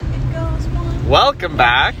Welcome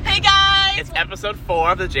back. Hey guys! It's episode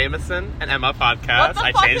 4 of the Jameson and Emma podcast. What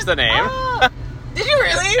the fuck changed the name. Did you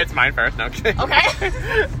really? It's mine first. No, I'm kidding. Okay.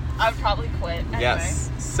 I'd probably quit. Anyway. Yes.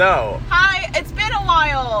 So. Hi, it's been a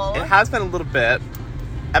while. It has been a little bit.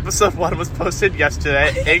 Episode 1 was posted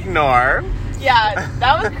yesterday. Ignore. Yeah,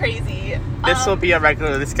 that was crazy. This will be a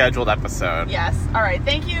regularly scheduled episode. Yes. Alright,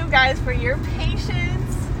 thank you guys for your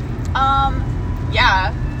patience.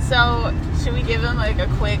 Yeah. So, should we give them like a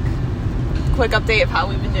quick update of how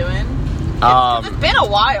we've been doing? It's been a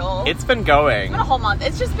while. It's been going. It's been a whole month.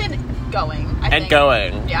 It's just been going, I think.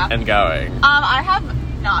 Going. Yeah. And going. I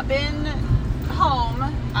have not been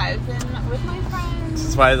home. I've been with my friends. This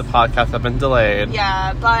is why the podcast have been delayed.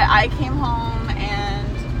 Yeah, but I came home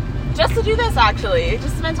and just to do this actually,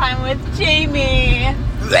 just spend time with Jamie.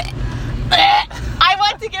 I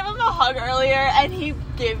went to give him a hug earlier and he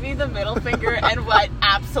gave me the middle finger and went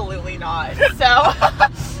absolutely not. So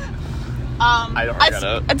I don't get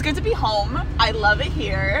it. It's good to be home. I love it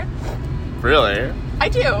here. Really? I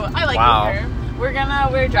do. I like it here. We're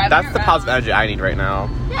driving That's around. the positive energy I need right now.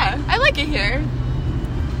 Yeah, I like it here.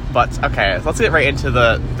 But, okay, so let's get right into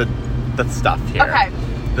the stuff here. Okay.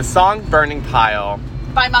 The song Burning Pile.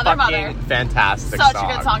 By Mother fucking fantastic Such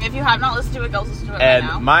song. a good song. If you have not listened to it, go listen to it and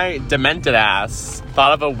right now. my demented ass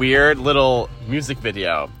thought of a weird little music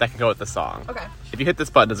video that can go with the song. Okay. If you hit this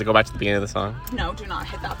button, does it go back to the beginning of the song? No, do not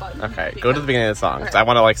hit that button. Okay, go to the beginning of the song. Because I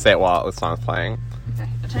want to, say it while the song's playing. Okay,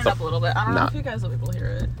 I turned it up a little bit. I don't know if you guys will be able to hear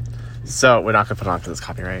it. So, we're not going to put it on because it's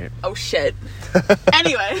copyright. Oh, shit.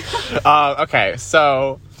 Anyway. Okay,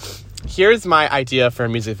 so here's my idea for a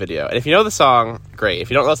music video. And if you know the song, great. If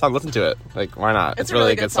you don't know the song, listen to it. Like, why not? It's a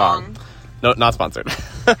really good song. No, not sponsored.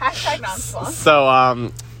 Hashtag not sponsored.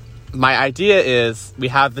 So, my idea is we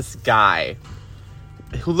have this guy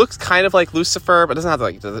who looks kind of like Lucifer, but doesn't have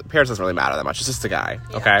the appearance doesn't really matter that much. It's just a guy,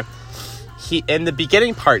 okay? He, in the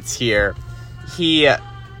beginning parts here, he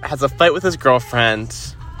has a fight with his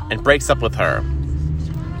girlfriend and breaks up with her.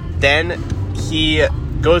 Then he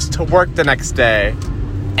goes to work the next day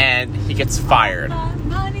and he gets fired. And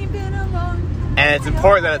it's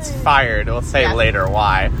important that it's fired. We'll say later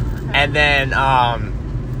why. Okay. And then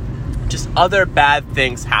just other bad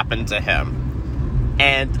things happen to him.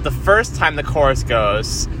 And the first time the chorus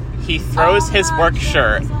goes, he throws his work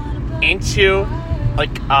shirt into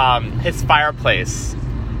his fireplace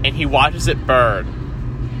and he watches it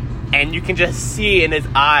burn. And you can just see in his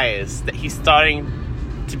eyes that he's starting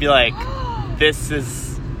to be like, this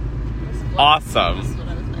is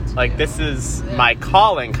awesome. Like, this is my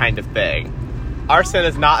calling kind of thing. Arson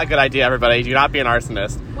is not a good idea, everybody. Do not be an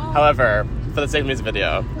arsonist. However, for the sake of this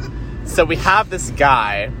video. So we have this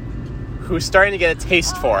guy who's starting to get a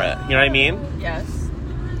taste for it. You know what I mean? Yes.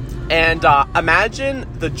 And imagine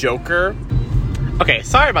the Joker. Okay,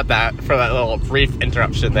 sorry about that for that little brief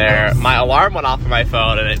interruption there. My alarm went off on my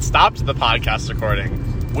phone and it stopped the podcast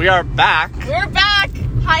recording. We are back. We're back.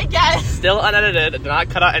 Hi, guys. Still unedited. Did not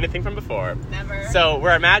cut out anything from before. Never. So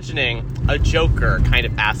we're imagining a Joker kind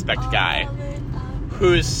of aspect guy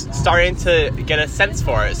who's starting to get a sense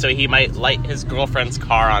for it. So he might light his girlfriend's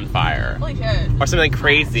car on fire. Holy shit. Or something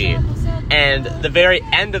crazy. And the very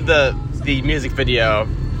end of the music video,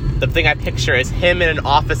 the thing I picture is him in an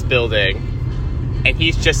office building. And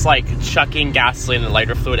he's just, chucking gasoline and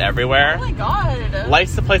lighter fluid everywhere. Oh, my God.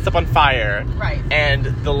 Lights the place up on fire. Right. And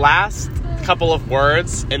the last couple of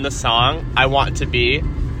words in the song I want to be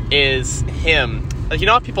is him. You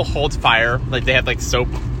know how people hold fire? They have, soap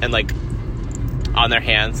and, on their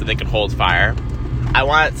hands so they can hold fire? I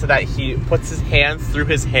want it so that he puts his hands through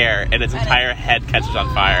his hair and his entire head catches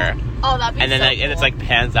on fire. Oh, that'd be and then so cool. And it's,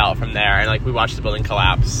 pans out from there. And, we watch the building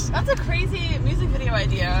collapse. That's a crazy music video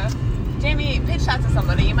idea. Jamie, pitch that to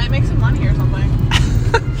somebody. You might make some money or something.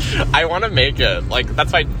 I want to make it.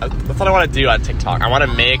 That's what I want to do on TikTok. I want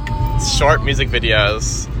to make short music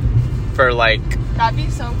videos for, That'd be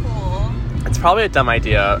so cool. It's probably a dumb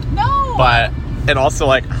idea. No! But, and also,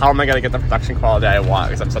 how am I going to get the production quality I want?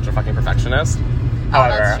 Because I'm such a fucking perfectionist.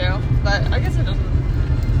 However, that's true. But I guess it doesn't.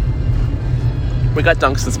 We got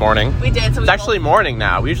dunks this morning. We did. So it's actually morning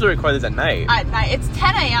now. We usually record this at night. At night. It's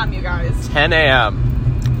 10 a.m., you guys. 10 a.m.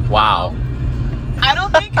 Wow. I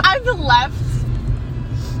don't think I've left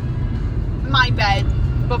my bed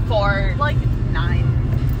before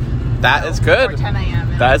 9. That is good. Before 10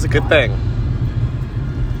 a.m. That is a good thing.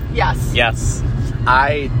 Yes. Yes.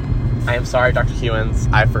 I am sorry, Dr. Hewins.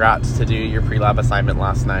 I forgot to do your pre-lab assignment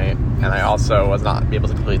last night, and I also was not able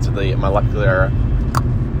to complete the molecular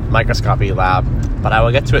microscopy lab, but I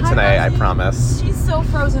will get to it today, I promise. She's so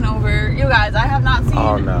frozen over. You guys, I have not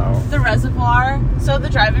seen the reservoir. So the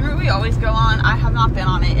driving route we always go on, I have not been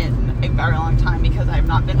on it in a very long time because I've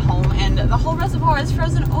not been home and the whole reservoir is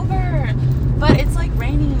frozen over. But it's like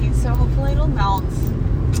rainy, so hopefully it'll melt.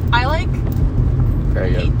 I like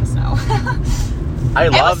Very good. hate the snow. I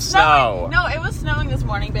love snow. No, it was snowing this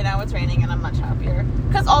morning, but now it's raining and I'm much happier.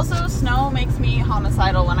 Because also snow makes me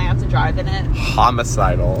homicidal when I have to drive in it.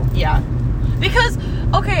 Homicidal. Yeah. Because,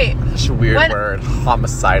 okay. Such a weird word.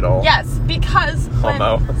 Homicidal. Yes, because when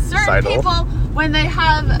certain people, when they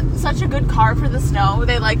have such a good car for the snow,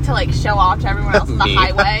 they like to like show off to everyone else on the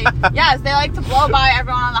highway. Yes, they like to blow by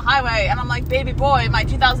everyone on the highway. And I'm like, baby boy, my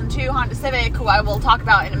 2002 Honda Civic, who I will talk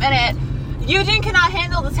about in a minute, Eugene cannot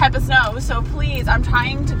handle this type of snow, so please, I'm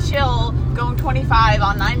trying to chill going 25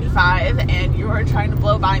 on 95, and you are trying to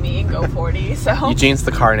blow by me and go 40, so... Eugene's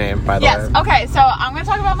the car name, by the way. Yes, okay, so I'm going to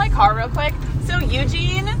talk about my car real quick. So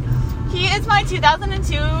Eugene, he is my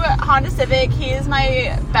 2002 Honda Civic. He is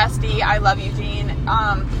my bestie. I love Eugene.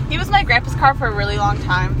 He was my grandpa's car for a really long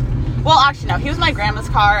time. Well, actually, no, he was my grandma's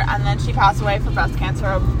car, and then she passed away from breast cancer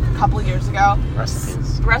a couple years ago. Rest in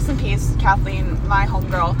peace. Rest in peace, Kathleen, my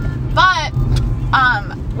homegirl. But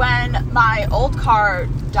when my old car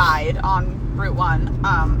died on Route 1,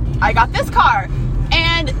 I got this car.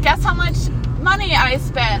 And guess how much money I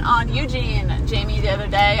spent on Eugene, Jamie, the other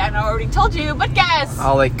day? I know I already told you, but guess.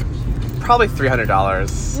 Oh, like, probably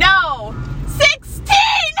 $300. No!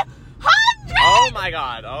 $1,600! Oh my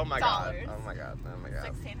god. Oh my god. Dollars. Oh my god. Oh my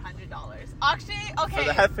god. $1,600. Actually, okay. For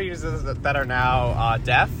the headphone users that are now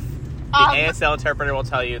deaf, the ASL interpreter will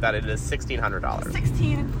tell you that it is $1,600.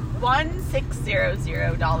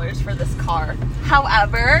 $1,600 for this car.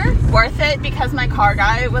 However, worth it because my car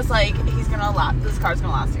guy was like, this car's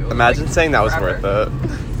gonna last you. Imagine like, saying that was forever.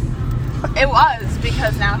 worth it. It was,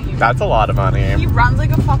 because now That's a lot of money. He runs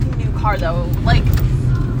like a fucking new car though. Like,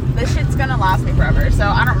 this shit's gonna last me forever, so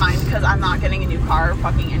I don't mind because I'm not getting a new car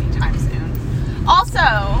fucking anytime soon. Also,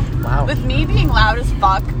 wow. With me being loud as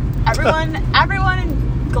fuck, everyone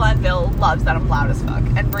in Glenville loves that I'm loud as fuck.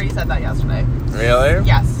 And Bree said that yesterday. Really?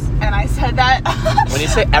 Yes. And I said that. When you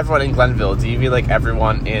say everyone in Glenville, do you mean like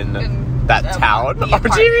everyone in that town? Or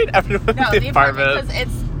do you mean everyone in the apartment? Because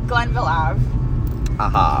it's Glenville Ave.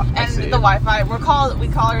 Aha. And the Wi-Fi, we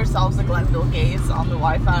call ourselves the Glenville Gays on the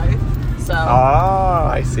Wi-Fi. So. Oh,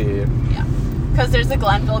 I see. Yeah. Because there's the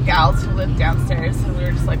Glenville gals who live downstairs, and we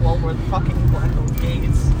were just like, well, we're the fucking Glenville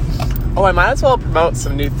Gays. Oh, I might as well promote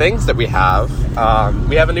some new things that we have.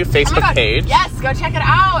 We have a new Facebook page. Yes, go check it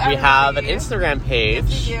out. We have an Instagram page.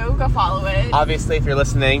 Yes, you do. Go follow it. Obviously, if you're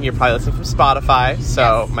listening, you're probably listening from Spotify.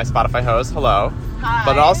 So, my Spotify host, hello. Hi.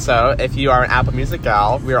 But also, if you are an Apple Music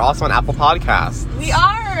gal, we are also on Apple Podcasts. We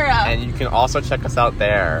are. And you can also check us out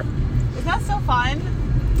there. Isn't that so fun?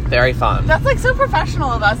 Very fun. That's like so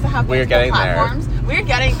professional of us to have We're getting platforms. We're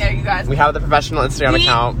getting there, you guys. We have the professional Instagram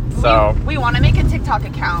account, so... We want to make a TikTok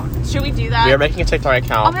account. Should we do that? We are making a TikTok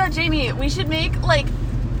account. Oh my god, Jamie, we should make, like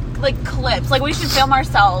clips. Like, we should film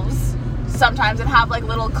ourselves sometimes and have, like,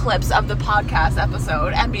 little clips of the podcast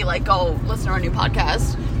episode and be like, go listen to our new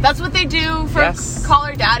podcast. That's what they do for Call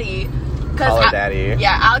Her Daddy. Call Her Daddy.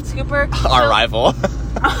 Yeah, Alex Cooper. Our rival.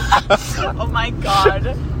 Oh my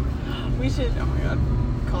god. We should... Oh my god.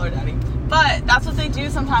 Call Her Daddy. But that's what they do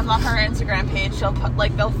sometimes on her Instagram page. She'll put,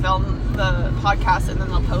 like, they'll film the podcast and then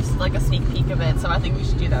they'll post, like, a sneak peek of it. So I think we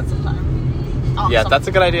should do that sometime. Yeah, that's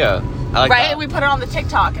a good idea. I like that. Right? We put it on the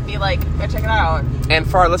TikTok and be like, go check it out. And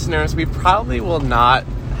for our listeners, we probably will not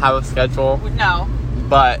have a schedule. No.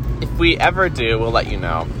 But if we ever do, we'll let you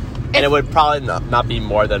know. And it would probably not be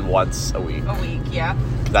more than once a week. A week, yeah.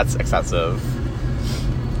 That's excessive.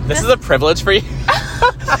 This is a privilege for you.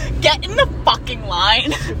 Get in the fucking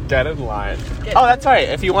line. Get in line. That's right.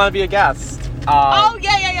 If you want to be a guest.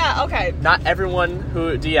 Yeah. Okay. Not everyone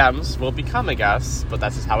who DMs will become a guest, but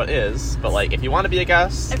that's just how it is. But, like, if you want to be a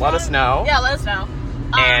guest, let us know. Yeah, let us know.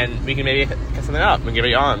 And we can maybe get something up and get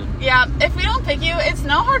you on. Yeah, if we don't pick you, it's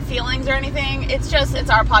no hard feelings or anything. It's just, it's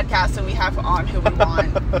our podcast and we have on who we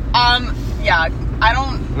want. Yeah, I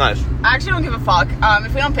actually don't give a fuck.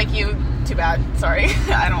 If we don't pick you, too bad. Sorry.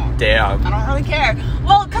 I don't really care.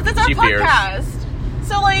 Well, because it's our podcast.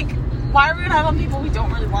 So, like, why are we going to have on people we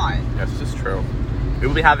don't really want? That's just true. We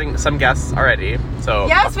will be having some guests already, so...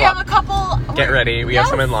 Yes, we have a couple... Get ready, we have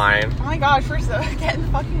some in line. Oh my gosh, we're so... Get in the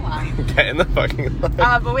fucking line. Get in the fucking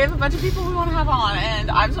line. But we have a bunch of people we want to have on, and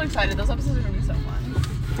I'm so excited. Those episodes are going to be so fun.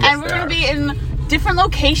 Yes, and we're going to be in different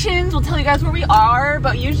locations. We'll tell you guys where we are,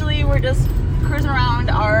 but usually we're just cruising around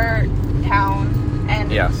our town.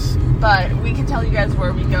 And yes. But we can tell you guys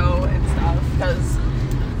where we go and stuff, because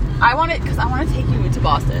I want to take you to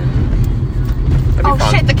Boston. Oh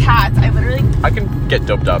shit, the cats. I can get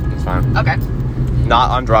doped up. It's fine. Okay. not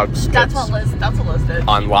on drugs. That's what Liz did.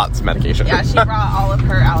 On lots of medication. Yeah, she brought all of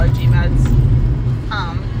her allergy meds.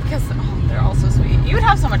 Because they're all so sweet. You would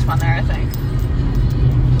have so much fun there, I think.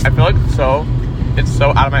 I feel like it's so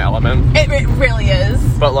out of my element. It really is.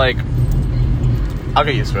 But like, I'll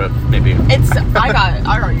get used to it, maybe. I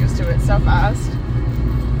got used to it so fast.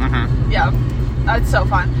 Mm-hmm. Yeah, it's so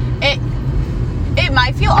fun. It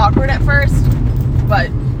might feel awkward at first, but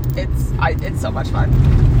it's so much fun.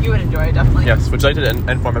 You would enjoy it, definitely. Yes. Would you like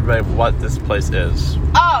to inform everybody what this place is?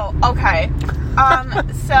 Oh, okay.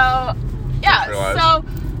 So yeah, so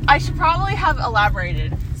I should probably have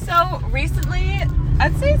elaborated. So recently,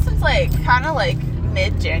 I'd say since kind of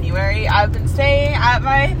mid-January, I've been staying at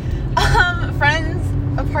my friend's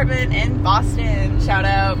apartment in Boston. Shout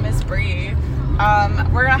out Miss Bree.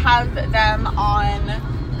 We're gonna have them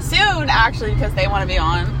on soon, actually, because they want to be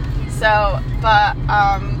on. So, but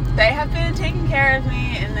they have been taking care of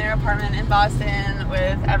me in their apartment in Boston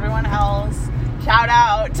with everyone else. Shout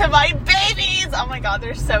out to my babies! Oh my god,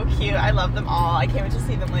 they're so cute. I love them all. I can't wait to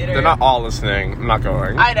see them later. They're not all listening. I'm not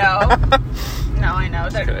going. I know. No, I know.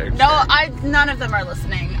 None of them are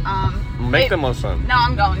listening. Make them listen. No,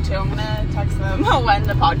 I'm going to. I'm gonna text them when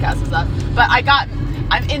the podcast is up. But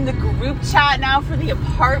I'm in the group chat now for the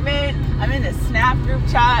apartment. I'm in the Snap group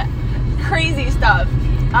chat. Crazy stuff.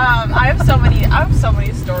 I have so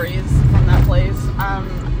many stories from that place.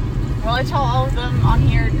 Will I tell all of them on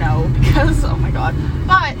here? No, because oh my god.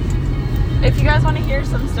 But if you guys want to hear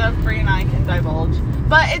some stuff, Brie and I can divulge.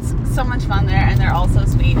 But it's so much fun there, and they're all so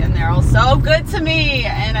sweet, and they're all so good to me,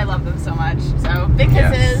 and I love them so much. So big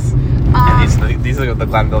kisses. And these are the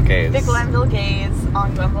Glenville gays. The Glenville gays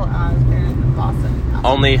on Glenville Ave in Boston.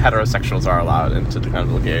 Only heterosexuals are allowed into the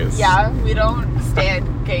Glenville gays. Yeah, we don't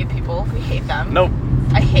stand gay people. We hate them. Nope.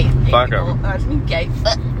 I hate gay Fuck people. them. Imagine gay.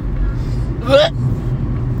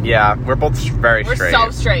 Yeah, we're both very We're straight. so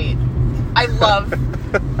straight. I love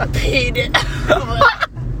penis.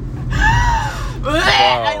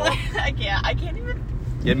 I can't even.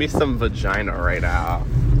 Give me some vagina right now.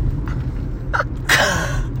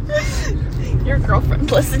 Your girlfriend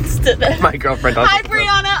listens to this. My girlfriend does. Hi,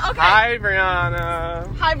 Brianna. Okay. Hi, Brianna.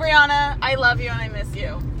 Hi, Brianna. I love you and I miss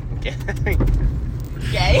you. Gay.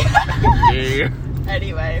 Gay.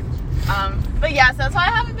 Anyway, but yeah, so that's why I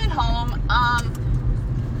haven't been home.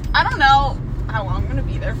 I don't know how long I'm gonna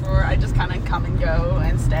be there for. I just kind of come and go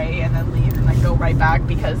and stay and then leave and then go right back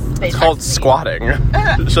because it's called squatting.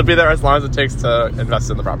 She'll be there as long as it takes to invest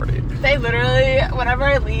in the property. They literally, whenever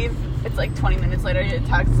I leave, it's 20 minutes later, I get a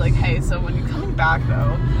text hey, so when you're coming back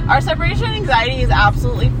though, our separation anxiety is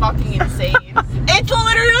absolutely fucking insane. It's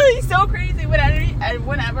literally so crazy.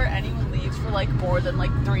 Whenever anyone leaves for more than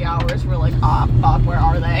 3 hours, we're fuck, where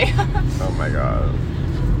are they? Oh my god.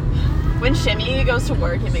 When Shimmy goes to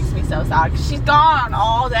work, it makes me so sad because she's gone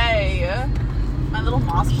all day. My little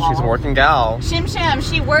moss ball. She's a working gal. Shim Sham.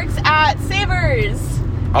 She works at Savers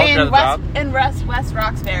in West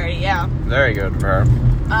Roxbury. Yeah. Very good for her.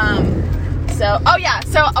 So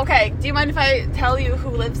okay. Do you mind if I tell you who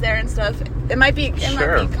lives there and stuff? It might be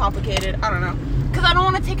complicated. I don't know. Because I don't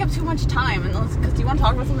want to take up too much time. Because do you want to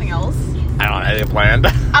talk about something else? I don't have anything planned.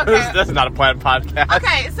 Okay. This is not a planned podcast.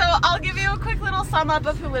 Okay, so I'll give you a quick little sum up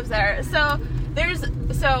of who lives there. So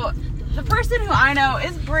the person who I know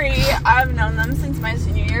is Bree. I've known them since my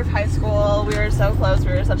senior year of high school. We were so close.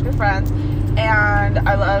 We were such good friends. And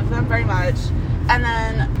I love them very much. And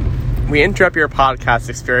then we interrupt your podcast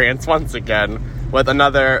experience once again with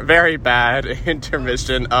another very bad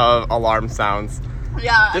intermission of alarm sounds.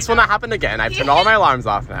 Yeah. This will not happen again. I've turned all my alarms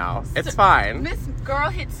off now. It's fine. This girl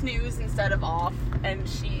hit snooze instead of off, and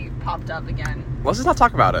she popped up again. Let's just not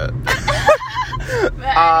talk about it.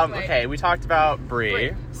 Anyway. Okay, we talked about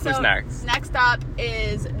Bree. Who's next? Next up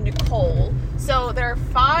is Nicole. So there are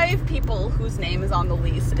 5 people whose name is on the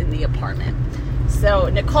lease in the apartment. So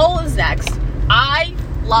Nicole is next. I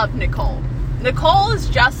love Nicole. Nicole is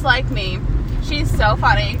just like me. She's so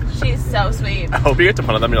funny. She's so sweet. I hope you get to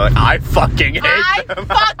one of them and you're I fucking hate them.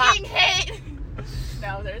 I fucking hate.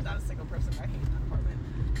 No, there's not a single person I hate in that apartment.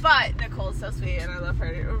 But Nicole's so sweet and I love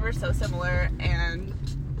her. We're so similar and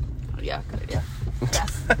yeah, good idea.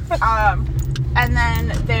 Yes. And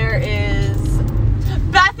then there is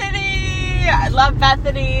Bethany. I love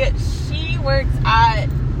Bethany. She works at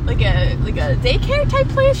like a daycare type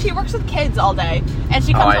place. She works with kids all day, and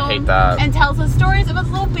she comes home and tells us stories about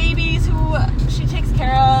little babies who she takes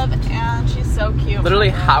care of, and she's so cute. Literally,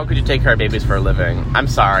 how could you take care of babies for a living? I'm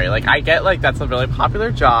sorry. I get that's a really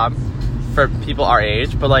popular job for people our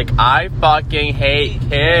age, but I fucking hate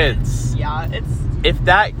kids. Yeah, if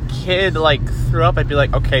that kid, like, threw up, I'd be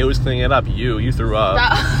like, okay, who's cleaning it up? You threw up.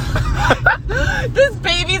 This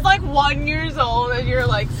baby's like 1 year old, and you're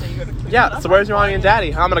like, so you're gonna clean it up? So where's your mommy and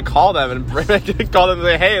daddy? I'm gonna call them and call them and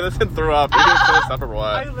say, hey, this kid threw up. You're gonna clean this up or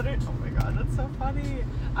what? I literally, oh my god, that's so funny.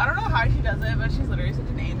 I don't know how she does it, but she's literally such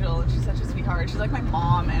an angel, and she's such a sweetheart. She's like my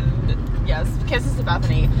mom, and yes, kisses to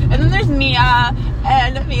Bethany. And then there's Mia,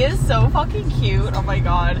 and Mia's so fucking cute. Oh my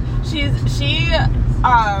god, she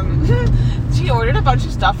ordered a bunch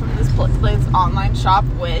of stuff from this online shop,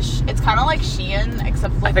 Wish. It's kind of like Shein,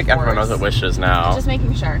 except like I think everyone knows what Wish is now. Just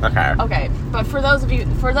making sure. Okay. But for those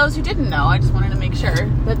who didn't know, I just wanted to make sure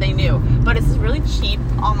that they knew. But it's this really cheap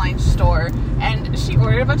online store, and she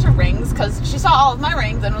ordered a bunch of rings because she saw all of my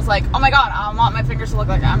rings and was like, "Oh my god, I want my fingers to look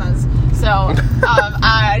like Emma's." So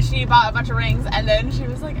she bought a bunch of rings, and then she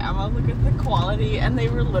was like, "Emma, look at the quality," and they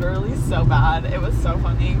were literally so bad. It was so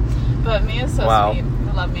funny. But Mia's so sweet.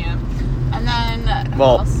 I love Mia. And then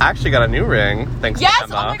I actually got a new ring. Thanks to Emma.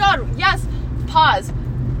 Yes! Oh my god, yes! Pause.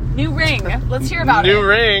 New ring. Let's hear about it. New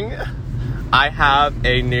ring. I have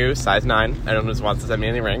a new size 9. I don't just want to send me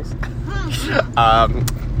any rings. I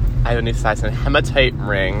have a new size 9 hematite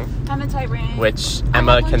ring. Hematite ring. Which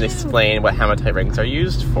Emma can explain what hematite rings are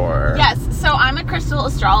used for. Yes, so I'm a crystal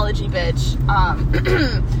astrology bitch.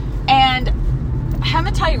 And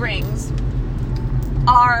hematite rings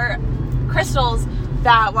are crystals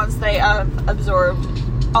that once they have absorbed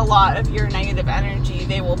a lot of your negative energy,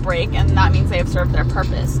 they will break, and that means they have served their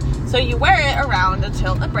purpose. So you wear it around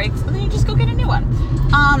until it breaks, and then you just go get a new one.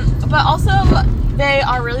 But also,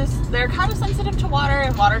 they're kind of sensitive to water,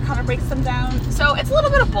 and water kind of breaks them down. So it's a little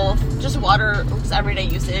bit of both, just water, just everyday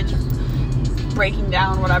usage, breaking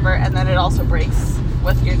down, whatever, and then it also breaks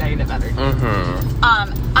with your negative energy.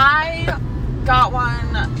 Mm-hmm. I got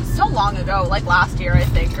one so long ago, like last year, I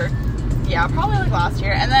think, probably like last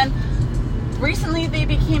year, and then recently they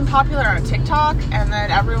became popular on TikTok, and then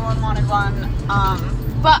everyone wanted one.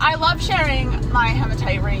 But I love sharing my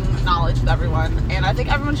hematite ring knowledge with everyone, and I think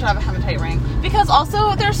everyone should have a hematite ring because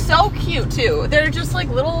also they're so cute too. They're just like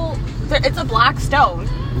it's a black stone.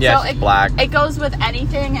 Yes, so it, black. It goes with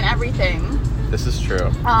anything and everything. This is true.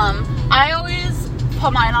 I always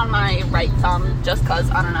put mine on my right thumb just because,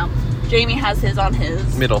 I don't know. Jamie has his on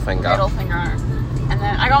his middle finger. And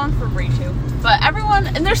then I got one for Brie too. But everyone,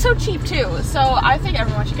 and they're so cheap too. So I think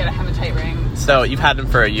everyone should get a hematite ring. So you've had them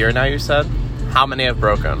for a year now, you said? How many have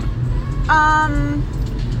broken?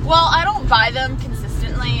 Well, I don't buy them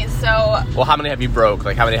consistently, so... Well, how many have you broke?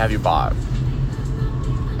 Like, how many have you bought?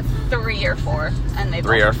 3 or 4. And they've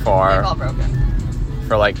 3 or 4. They've all broken.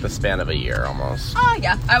 For like the span of a year almost.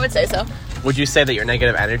 Yeah, I would say so. Would you say that your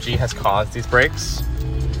negative energy has caused these breaks?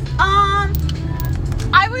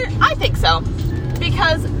 I think so.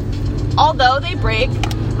 Because although they break,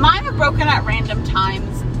 mine have broken at random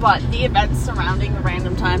times, but the events surrounding the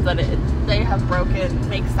random times that they have broken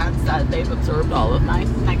make sense that they've absorbed all of my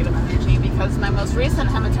negative energy, because my most recent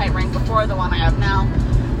hematite ring before the one I have now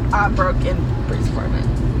broke in Bree's apartment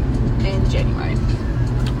in January.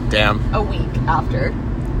 Damn. A week after.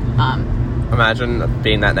 Imagine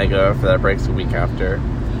being that negative that breaks a week after.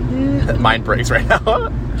 Mine breaks right now. Oh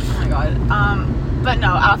my god. But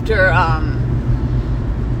no, after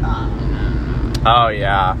oh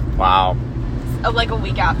yeah. Wow. Like a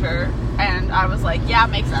week after, and I was like, yeah,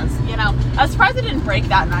 makes sense. You know, I was surprised it didn't break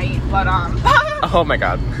that night, but oh my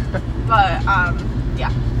god. But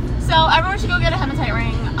yeah. So everyone should go get a hematite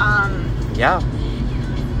ring. Yeah.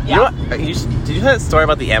 You know what? Did you hear that story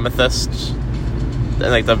about the amethyst?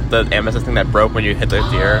 Like the amethyst thing that broke when you hit the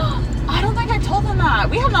deer? I don't think I told them that.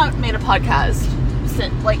 We have not made a podcast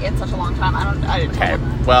in such a long time. I didn't tell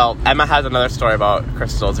them that. Well, Emma has another story about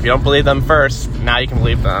crystals. If you don't believe them first, now you can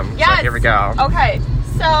believe them. Yes. So here we go. Okay.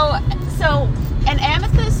 So an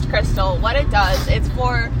amethyst crystal, what it does, it's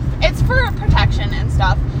for protection and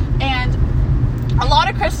stuff. And a lot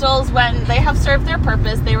of crystals, when they have served their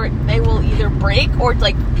purpose, they will either break or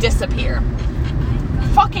like disappear.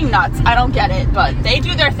 Fucking nuts. I don't get it, but they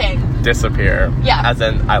do their thing. Disappear. Yeah. As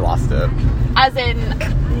in, I lost it. As in,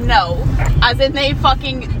 no. As in, they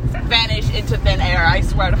fucking vanish into thin air. I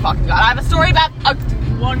swear to fucking God. I have a story about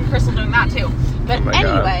one crystal doing that too. But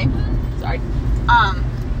anyway, sorry.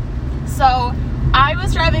 So I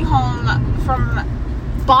was driving home from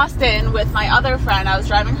Boston with my other friend. I was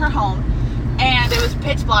driving her home, and it was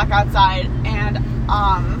pitch black outside. And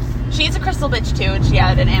she's a crystal bitch too, and she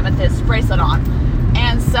had an amethyst bracelet on.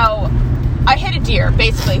 And so I hit a deer,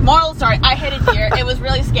 basically. Moral story, I hit a deer. It was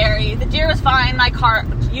really scary. The deer was fine.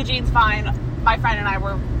 Eugene's fine. My friend and I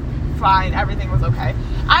were fine. Everything was okay.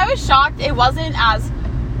 I was shocked it wasn't as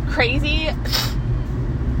crazy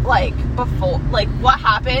like, before, like, what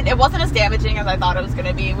happened, it wasn't as damaging as I thought it was going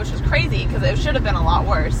to be, which was crazy, because it should have been a lot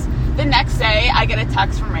worse. The next day, I get a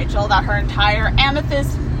text from Rachel that her entire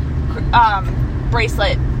amethyst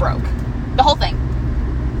bracelet broke. The whole thing.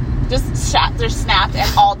 Just snapped,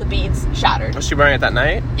 and all the beads shattered. Was she wearing it that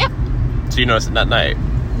night? Yep. So you noticed it that night?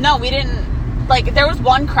 No, we didn't. Like, there was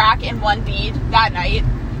one crack in one bead that night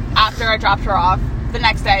after I dropped her off. The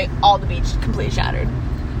next day, all the beads completely shattered.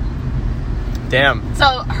 Damn. So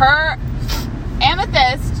her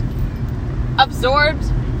amethyst absorbed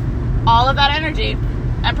all of that energy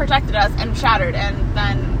and protected us and shattered, and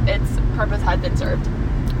then its purpose had been served.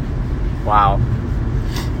 Wow.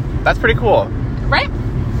 That's pretty cool. Right?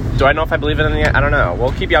 Do I know if I believe in it yet? I don't know.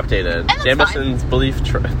 We'll keep you updated. Jameson's belief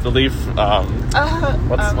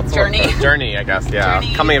what's journey. Journey, I guess. Yeah.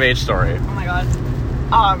 Journey. Coming of age story. Oh my god.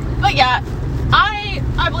 But yeah,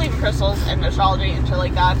 I believe in crystals and astrology and shit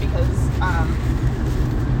like that because I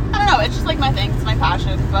don't know, it's just like my thing, it's my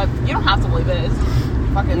passion, but you don't have to believe it.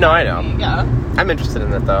 It's fucking No, I know. Yeah. I'm interested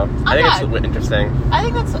in it though. I think it's interesting. I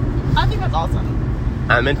think that's awesome.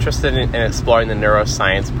 I'm interested in exploring the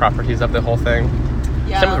neuroscience properties of the whole thing.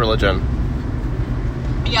 Yeah. Same with religion.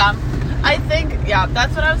 Yeah. I think,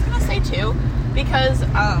 that's what I was going to say too. Because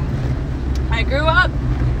I grew up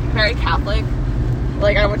very Catholic.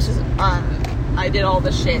 Like, I went to, I did all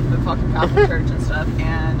the shit in the fucking Catholic church and stuff.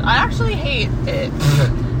 And I actually hate it.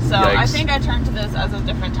 So Yikes. I think I turned to this as a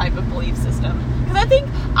different type of belief system. Because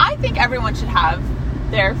I think everyone should have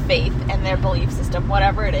their faith and their belief system,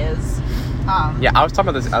 whatever it is. Yeah, I was talking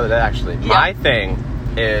about this the other day, actually. Yeah. My thing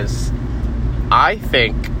is, I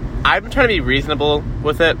think, I'm trying to be reasonable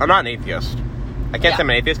with it. I'm not an atheist. I can't say I'm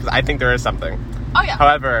an atheist because I think there is something. Oh, yeah.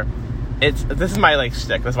 However, this is my, like,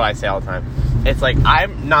 shtick. That's what I say all the time. It's like,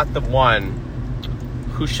 I'm not the one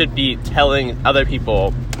who should be telling other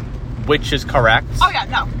people which is correct. Oh,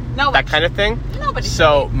 yeah, no. That kind of thing. Nobody.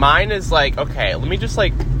 So, mine is like, okay, let me just,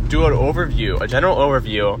 like, do an overview, a general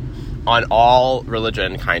overview on all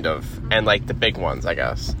religion, kind of, and, like, the big ones, I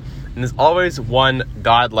guess. And there's always one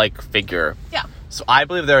godlike figure. Yeah. So I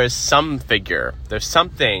believe there is some figure, there's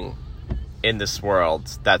something in this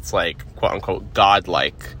world that's, like, quote-unquote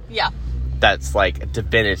godlike. Yeah. That's, like, a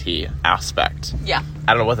divinity aspect. Yeah.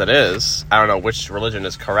 I don't know what that is. I don't know which religion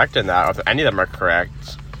is correct in that, or if any of them are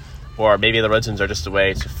correct. Or maybe the religions are just a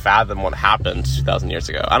way to fathom what happened 2,000 years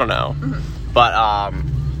ago. I don't know. Mm-hmm. But,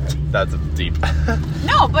 that's deep.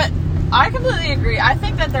 No, but I completely agree. I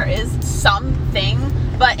think that there is something,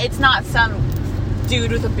 but it's not some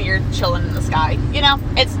dude with a beard chilling in the sky. You know?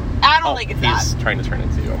 I don't think it's that. He's trying to turn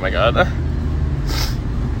into you. Oh my god.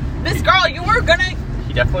 This girl, you were gonna...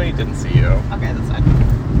 He definitely didn't see you. Okay, that's fine.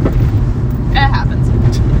 It happens.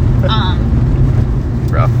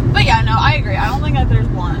 Rough. But yeah, no, I agree. I don't think that there's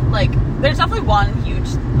one. Like, there's definitely one huge,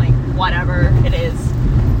 like, whatever it is.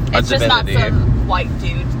 It's just not some white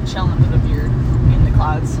dude chilling with a beard in the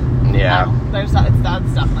clouds. Yeah. No, that's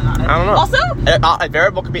definitely not it. I don't know. Also, a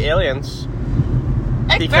variable could be aliens.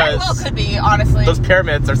 it very well could be, honestly. Those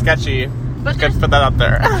pyramids are sketchy. But Just put that up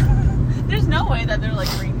there. There's no way that they're like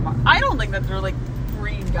green. I don't think that they're like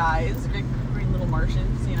green guys, green little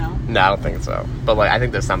Martians. You know? No, I don't think so. But like, I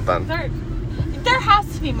think there's something. There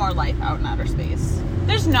has to be more life out in outer space.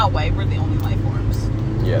 There's no way we're the only life forms.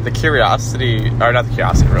 Yeah, the Curiosity, or not the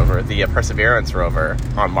Curiosity rover, the Perseverance rover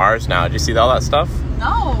on Mars now. Did you see all that stuff?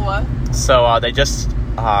 No. So they just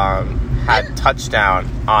had touchdown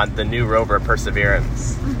on the new rover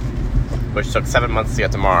Perseverance, which took 7 months to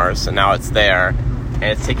get to Mars, and now it's there, and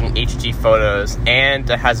it's taking HD photos, and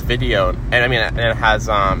it has video, and it has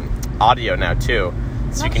audio now too,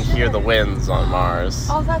 so you can hear the winds on Mars.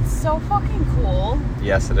 Oh, that's so fucking cool.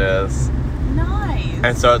 Yes, it is. Nice.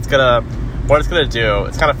 And so what it's gonna do,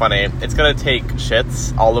 it's kind of funny, it's gonna take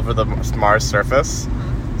shits all over the Mars surface.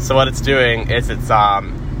 So what it's doing is it's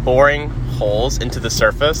boring holes into the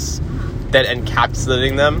surface, then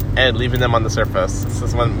encapsulating them and leaving them on the surface. So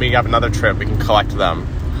when we have another trip, we can collect them.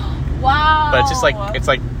 Wow. But it's just like, it's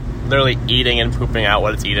like literally eating and pooping out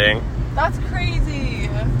what it's eating. That's crazy.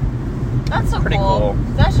 That's so Pretty cool.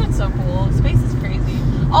 That shit's so cool. Space is crazy.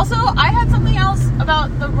 Also, I had something else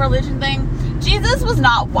about the religion thing. Jesus was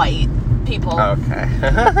not white, people. Okay.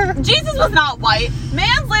 Jesus was not white.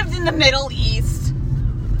 Mans lived in the Middle East.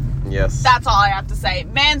 Yes. That's all I have to say.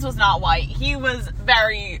 Mans was not white. He was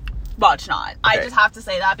very much not. Okay. I just have to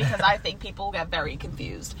say that because I think people get very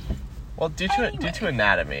confused. Well, due to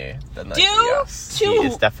anatomy, then like, he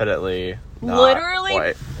is definitely not literally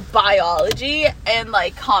white. Biology and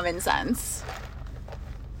like common sense.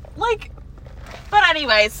 Like, but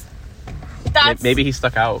anyways, that's maybe he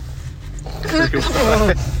stuck out.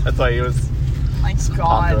 That's why he was. My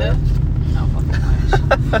God. Popular. No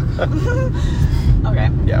fucking way. Okay.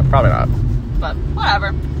 Yeah, probably not. But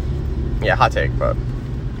whatever. Yeah, hot take, but I mean,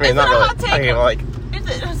 It's not a really. hot take. Okay, well, like, It's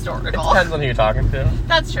historical. it depends on who you're talking to.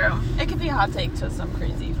 That's true. It could be a hot take to some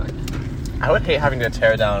crazy fucking. I would hate having to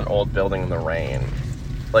tear down an old building in the rain.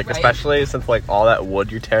 Like, Right. especially since, like, all that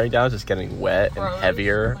wood you're tearing down is just getting wet Gross. and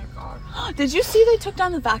heavier. Oh my God. Did you see they took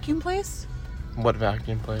down the vacuum place? What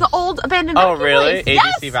vacuum place? The old abandoned Oh, vacuum really? place.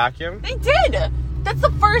 ABC Yes! Vacuum? They did. That's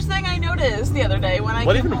the first thing I noticed the other day when I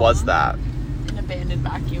What came even home. was that? An abandoned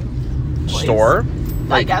vacuum place. Store? I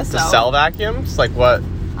Like, guess to so. sell vacuums? Like, what?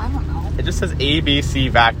 I don't know. It just says ABC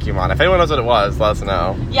Vacuum on it. If anyone knows what it was, let us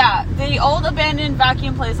know. Yeah, the old abandoned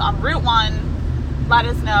vacuum place on Route 1. Let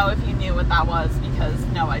us know if you knew what that was, because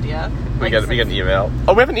no idea. We get an email.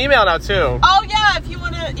 Oh, we have an email now, too. Oh, yeah, if you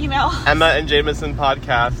want to email us. Emma and Jameson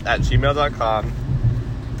podcast at gmail.com.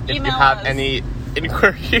 If Email you have us. any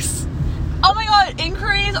inquiries, Oh my God,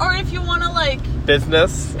 inquiries, or if you want to, like,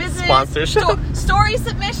 business sponsorship. Story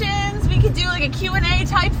submissions. We could do like a Q&A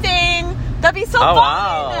type thing. That'd be so Oh, fun.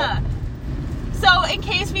 wow. So in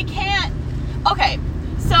case we can't, okay.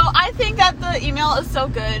 So I think that the email is so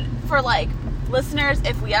good for like listeners.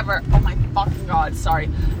 If we ever, oh my fucking God, sorry.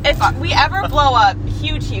 If we ever blow up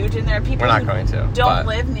huge, and there are people We're not who going to, don't but-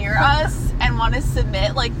 live near us and want to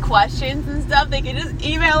submit like questions and stuff, they can just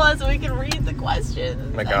email us and we can read the questions.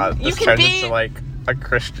 Oh my God, You this can turned be. into like a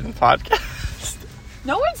Christian podcast.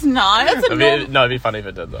 No, it's not. It's a It'd be funny if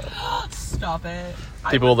it did though. Stop it.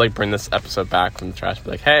 People would like bring this episode back from the trash, and be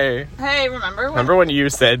like, "Hey, Hey, remember when you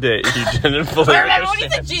said that you didn't believe?" Remember when you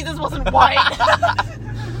said Jesus wasn't white?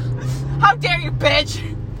 How dare you, bitch!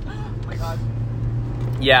 Oh my God.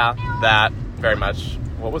 Yeah, that very much.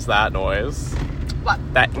 What was that noise? What?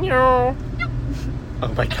 That. Oh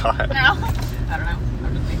my God! Now? I don't know.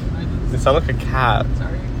 I'm just making noises. You sound like a cat.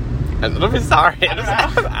 Sorry. And don't be sorry. I just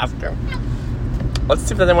ask him. Let's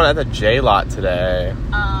see if there's anyone at the J lot today.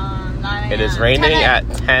 9 a.m. It is raining at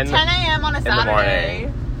 10 10 a.m. on a in the Saturday.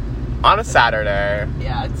 morning. On a Saturday.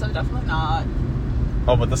 Yeah, so definitely not.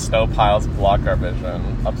 Oh, but the snow piles block our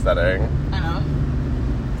vision. Upsetting. I know.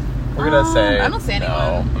 We're gonna say I don't see no.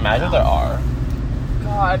 anyone. Imagine No. there are.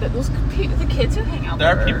 God, the kids who hang out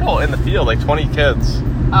There there. are people in the field, like 20 kids.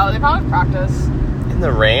 Oh, they probably practice. In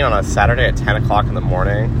the rain on a Saturday at 10 o'clock in the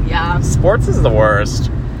morning. Yeah. Sports is the worst.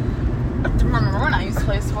 Remember when I used to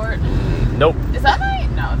play sport? Nope. Is that my...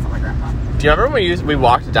 No, it's not my grandpa. Do you remember when we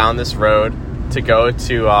walked down this road to go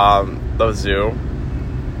to the zoo?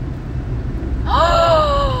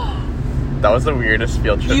 That was the weirdest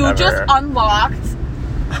field trip You ever. just unlocked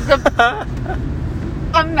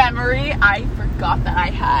a memory I forgot that I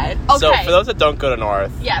had. Okay. So for those that don't go to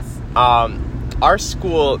North, Yes. our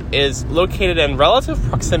school is located in relative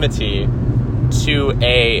proximity to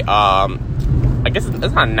a I guess it's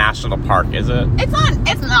not a national park, is it? It's not a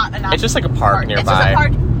national It's just like a park nearby. It's just a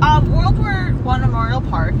park. World War I Memorial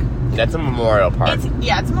Park. That's a memorial park. It's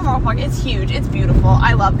a memorial park. It's huge. It's beautiful.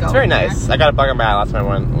 I love going It's very there. nice. I got a bug on my eye last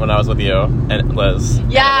time when I was with you and Liz.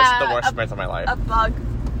 And Yeah, it was the worst experience of my life. A bug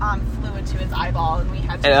flew into his eyeball and we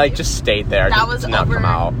had to And it like leave. just stayed there. That Just was did not over- come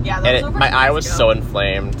out. yeah, that and was over my 2 eye years was ago. so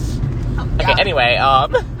inflamed. Yeah. Okay, anyway,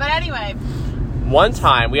 But anyway, one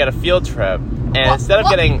time we had a field trip and instead of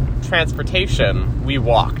what? getting transportation, we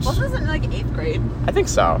walked. well, this was in like 8th grade. I think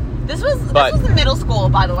so. This was But- in middle school,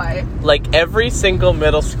 by the way. Like every single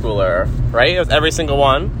middle schooler, right? It was every single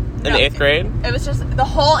one in No, the 8th grade. It was just the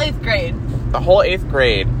whole 8th grade The whole 8th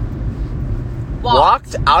grade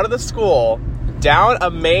walked out of the school down a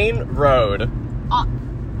main road uh,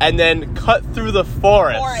 and then cut through the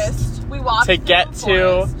forest, We walked to through get the to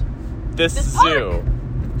forest. this This park. zoo.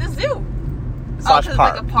 The zoo. Slash 'cause it's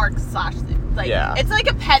park. like a park slash zoo. Like, Yeah. It's like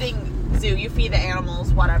a petting zoo. You feed the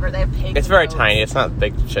animals, whatever. They have pigs. It's very goats. tiny. It's not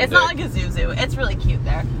big shit. It's not like a zoo. It's really cute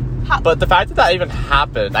there. But the fact that that even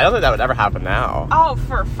happened, I don't think that would ever happen now. Oh,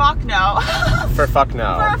 for fuck no. For fuck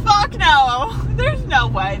no. For fuck no. There's no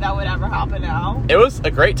way that would ever happen now. It was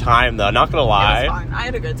a great time though, not gonna It lie. was fun. I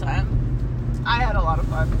had a good time. I had a lot of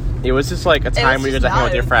fun. It was just like a time where you just could hang out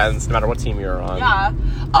with your vibes. friends, no matter what team you were on. Yeah.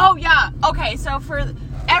 Oh, yeah. Okay, so for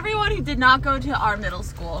everyone who did not go to our middle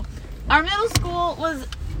school was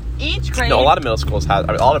each grade. No, a lot of middle schools have.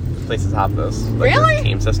 I mean, a lot of places have this. Like, Really? this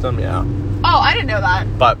team system, yeah. Oh, I didn't know that.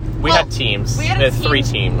 But we Well, had teams. we had We a had 3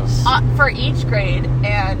 team, teams. For each grade,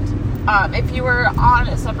 and if you were on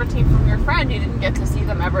a separate team from your friend, you didn't get to see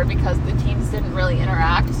them ever because the teams didn't really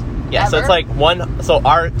interact. Yeah, so ever. it's like one. So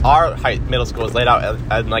our middle school was laid out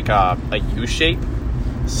in like a U shape.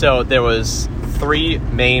 So there was 3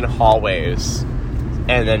 main hallways,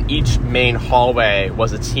 and then each main hallway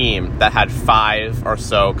was a team that had 5 or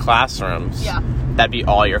so classrooms. Yeah. That'd be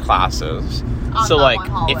all your classes. On So, that like, one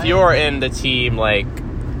hallway. if you were in the team, like,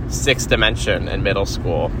 6th Dimension in middle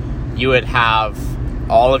school, you would have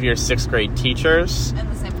all of your 6th grade teachers in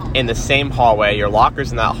the same hallway. in the same hallway, your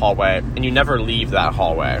lockers in that hallway, and you never leave that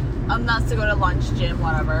hallway. That's to go to lunch, gym,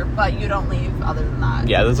 whatever, but you don't leave other than that.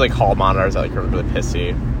 Yeah, there's, like, hall monitors that, like, are really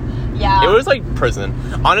pissy. Yeah. It was like prison.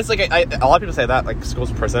 Honestly, like, a lot of people say that, like,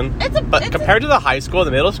 school's prison. But compared to the high school,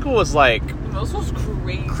 the middle school was, like... Middle school's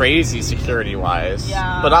crazy. Crazy security-wise.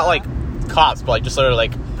 Yeah. But not, like, cops, but, like, just sort of,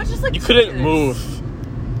 like... But just, like, you couldn't teachers. move.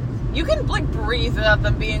 You can, like, breathe without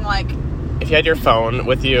them being, like... If you had your phone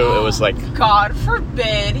with you, it was, like... God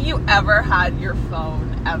forbid you ever had your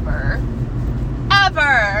phone, ever.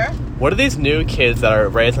 Ever! What are these new kids that are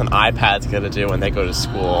raised on iPads gonna do when they go to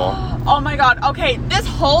school? Oh my god, okay,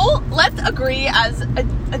 let's agree as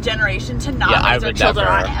a generation to not raise our children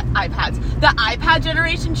on iPads. The iPad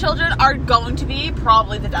generation children are going to be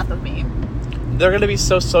probably the death of me. They're gonna be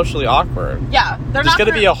so socially awkward. Yeah, There's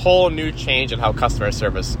gonna be a whole new change in how customer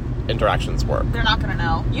service interactions work. They're not gonna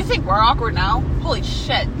know. You think we're awkward now? Holy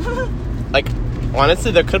shit. Like,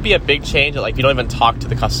 honestly, there could be a big change that, like, you don't even talk to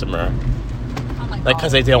the customer. Like,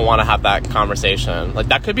 because they don't want to have that conversation. Like,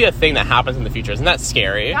 that could be a thing that happens in the future. Isn't that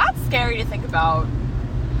scary? That's scary to think about.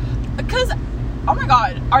 Because, oh my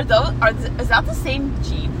god, is that the same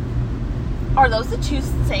Jeep? Are those the two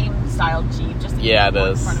same style Jeep? Just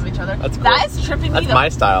in front of each other? That's cool. That is tripping me. That's my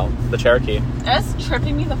style, the Cherokee. That's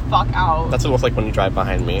tripping me the fuck out. That's what it looks like when you drive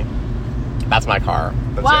behind me. That's my car.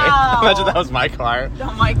 Wow. Imagine that was my car.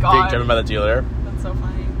 Oh my god. Being driven by the dealer. That's so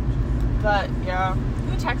funny. But, yeah.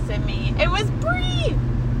 Who texted me? It was Bree!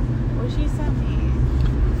 What she sent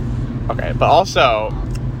me? Okay, but also,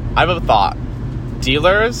 I have a thought.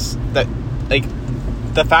 Dealers that, like,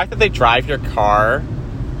 the fact that they drive your car,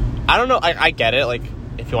 I don't know, I get it, like,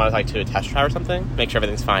 if you want to, like, to a test drive or something, make sure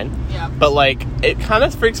everything's fine. Yeah. But, like, it kind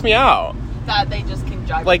of freaks me out. That they just can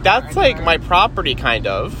drive like, your car that's, like, my property, kind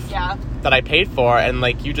of. Yeah. That I paid for, and,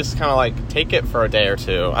 like, you just kind of, like, take it for a day or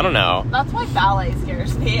two. I don't know. That's why valet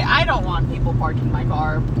scares me. I don't want people parking my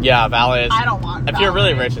car. Yeah, valet is... I don't want If you're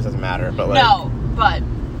really rich, it doesn't matter, but, like... No, but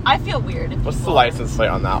I feel weird. What's the license plate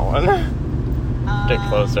on that one? Get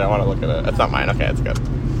closer, I want to look at it. It's not mine, okay, it's good.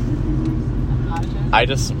 I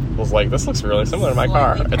just was like, this looks really similar to my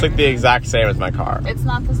car. It's, like, the exact same as my car. It's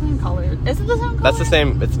not the same color. Is it the same color? That's the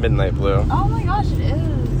same, it's midnight blue. Oh my gosh, it is.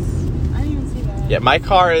 I didn't even see that. Yeah, my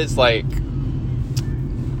car is, like...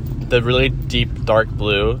 the really deep dark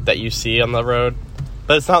blue that you see on the road,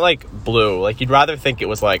 but it's not like blue. Like, you'd rather think it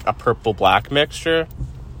was like a purple black mixture.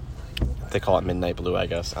 They call it midnight blue, I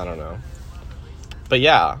guess. I don't know. But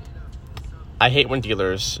yeah, I hate when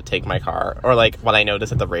dealers take my car, or like when I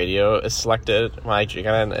notice that the radio is selected when I drink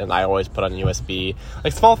it, and I always put on USB,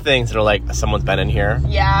 like small things that are like, someone's been in here.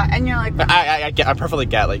 Yeah, and you're like, I perfectly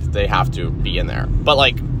get, like, they have to be in there, but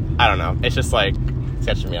like, I don't know, it's just like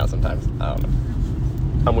sketching me out sometimes. I don't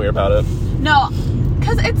know, I'm weird about it. No,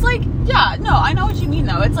 because it's like, yeah, no, I know what you mean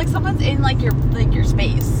though. It's like someone's in like your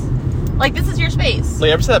space. Like, this is your space. Like,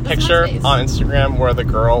 you ever see that picture on Instagram where the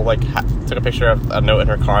girl, like, took a picture of a note in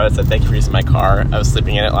her car that said, "Thank you for using my car. I was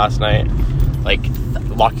sleeping in it last night. Like,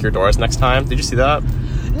 lock your doors next time." Did you see that?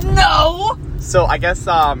 No! So, I guess,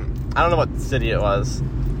 I don't know what city it was,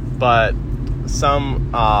 but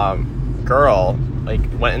some, girl, like,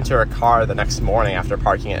 went into her car the next morning after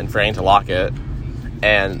parking it and forgetting to lock it,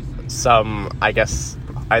 and some, I guess,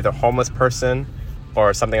 either homeless person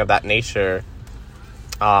or something of that nature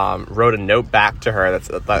wrote a note back to her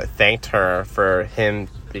that thanked her for him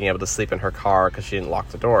being able to sleep in her car because she didn't lock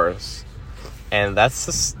the doors. And that's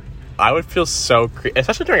just, I would feel so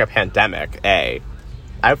especially during a pandemic. I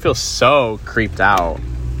would feel so creeped out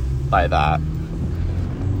by that.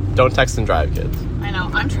 Don't text and drive, kids. I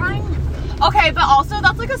know, I'm trying. Okay, but also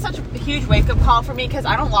that's like such a huge wake-up call for me because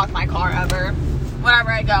I don't lock my car ever.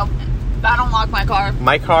 Wherever I go, I don't lock my car.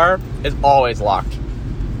 My car is always locked.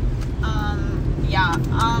 Yeah,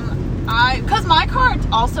 because my car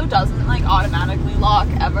also doesn't, like, automatically lock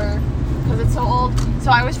ever, because it's so old,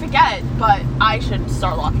 so I always forget, but I should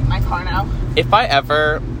start locking my car now. If I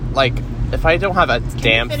ever, like, if I don't have a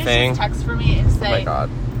damn Can you thing... finish this text for me and say, oh my God,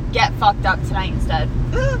 get fucked up tonight instead?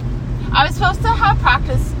 I was supposed to have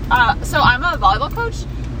practice, so I'm a volleyball coach,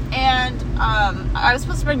 and I was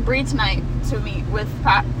supposed to bring Bree tonight to meet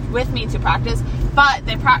with me to practice, but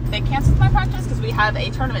they canceled my practice because we have a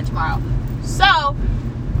tournament tomorrow. So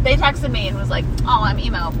they texted me and was like, oh, I'm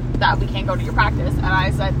emo, that we can't go to your practice. And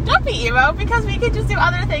I said, don't be emo, because we could just do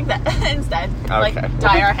other things instead. Okay. Like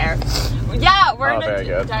dye our hair. Yeah, we're very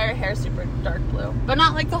gonna good. dye our hair super dark blue. But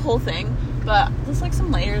not like the whole thing, but just like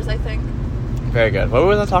some layers, I think. Very good. What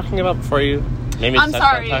was I talking about before you made me I'm send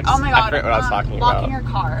that sorry. text? Oh my god. I forget what I was talking locking about.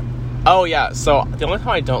 your car. Oh yeah, so the only time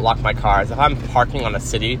I don't lock my car is if I'm parking on a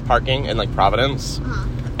city parking in like Providence,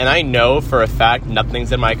 and I know for a fact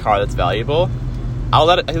nothing's in my car that's valuable, I'll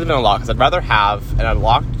let it leave it unlocked, because I'd rather have an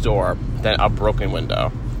unlocked door than a broken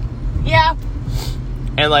window. Yeah.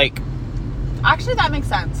 And like, Actually, that makes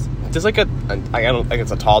sense. there's like I don't think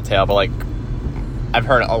it's a tall tale, but like I've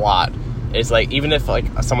heard it a lot. It's like, even if like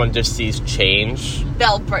someone just sees change,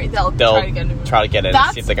 They'll try to get it. try to get in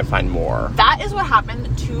and see if they can find more. That is what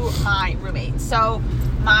happened to my roommate. So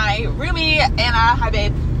my roomie, Anna, hi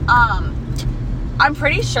babe. I'm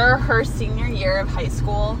pretty sure her senior year of high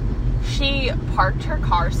school, she parked her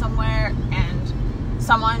car somewhere and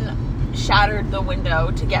someone shattered the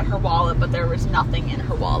window to get her wallet, but there was nothing in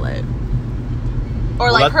her wallet.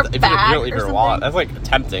 Or like her bag. If you don't leave or your something. wallet, that's like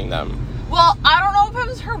tempting them. Well, I don't know if it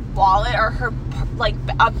was her wallet or her, like,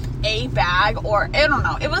 a bag, or, I don't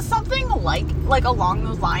know. It was something like along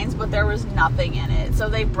those lines, but there was nothing in it. So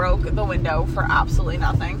they broke the window for absolutely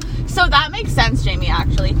nothing. So that makes sense, Jamie,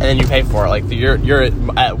 actually. And then you pay for it. Like, you're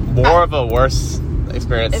at more of a worse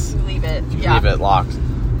experience If you leave it. if you leave it locked.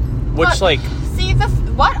 Which, But, like... See,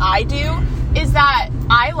 what I do is that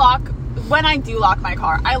when I do lock my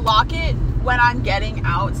car, I lock it when I'm getting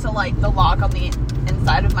out. So, like, the lock on the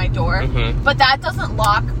inside of my door. Mm-hmm. But that doesn't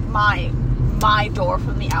lock my door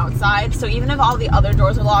from the outside. So even if all the other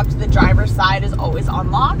doors are locked, the driver's side is always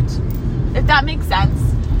unlocked. If that makes sense.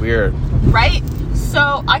 Weird. Right?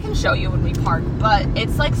 So I can show you when we park, but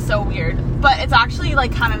it's like so weird. But it's actually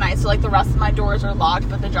like kind of nice. So like the rest of my doors are locked,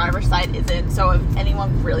 but the driver's side isn't. So if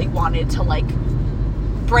anyone really wanted to like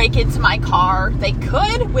break into my car, they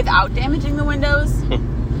could without damaging the windows.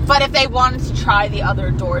 But if they wanted to try the other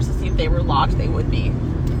doors to see if they were locked, they would be.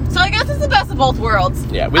 So I guess it's the best of both worlds.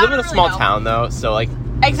 Yeah, we live in a small town though, so like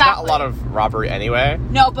there's not a lot of robbery anyway.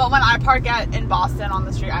 No, but when I park in Boston on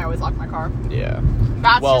the street, I always lock my car. Yeah.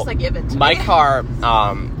 That's just a given to my me. car,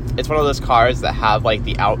 it's one of those cars that have like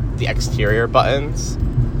the exterior buttons.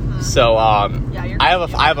 So Yeah, I have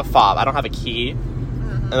a fob. I don't have a key,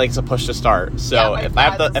 and like it's a push to start. So Yeah, if I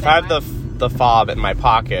have the fob in my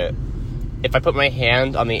pocket, if I put my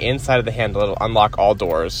hand on the inside of the handle, it'll unlock all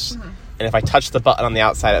doors. And if I touch the button on the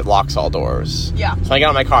outside, it locks all doors. Yeah. So I get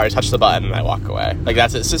out of my car, I touch the button, and I walk away. Like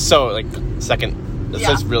it's just so like second. It's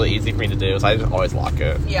just really easy for me to do, so I just always lock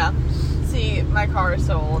it. Yeah. See, my car is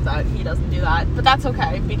so old that he doesn't do that, but that's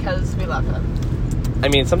okay because we love him. I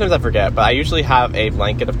mean, sometimes I forget, but I usually have a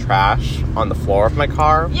blanket of trash on the floor of my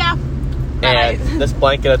car. Yeah. And this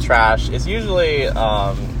blanket of trash is usually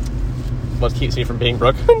what keeps me from being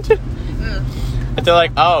broken into. And they're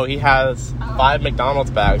like, oh, he has 5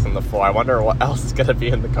 McDonald's bags on the floor. I wonder what else is going to be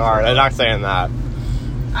in the car. They're not saying that.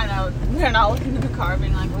 I know. They're not looking in the car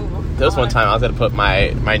being like, ooh. There was one time I was going to put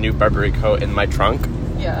my new Burberry coat in my trunk.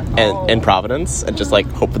 Yeah. In Providence, and just like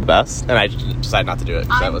hope for the best, and I decided not to do it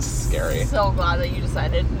because that was scary. I'm so glad that you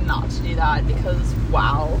decided not to do that because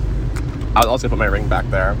wow. I was also gonna put my ring back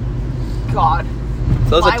there. God. For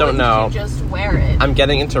those that don't know, you just wear it. I'm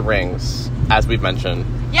getting into rings, as we've mentioned.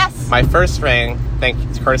 Yes. My first ring,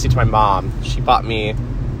 courtesy to my mom, she bought me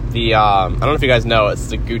the I don't know if you guys know, it's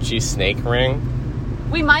the Gucci snake ring.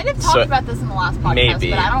 We might have talked about this in the last podcast,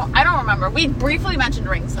 maybe. but I don't remember. We briefly mentioned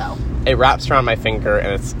rings though. It wraps around my finger,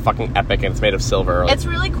 and it's fucking epic, and it's made of silver. It's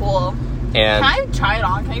really cool. And can I try it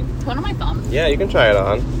on? Can I put it on my thumb? Yeah, you can try it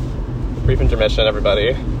on. Brief intermission,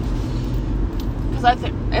 everybody. Because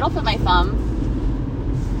it'll fit my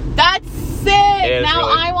thumb. That's sick! Now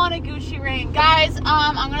really... I want a Gucci ring. Guys,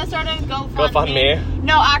 I'm going to start a GoFundMe.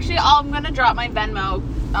 No, actually, I'm going to drop my Venmo.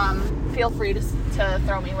 Feel free to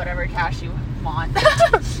throw me whatever cash you want.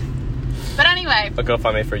 But anyway. A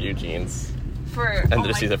GoFundMe for Eugene's. And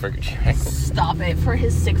just use it for Gucci. Stop it. For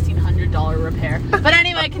his $1,600 repair. But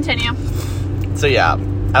anyway, continue. So yeah,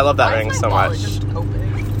 I love that ring so much. Just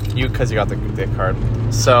open? Because you got the card.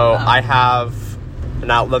 So I have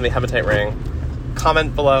now. Let me hesitate ring.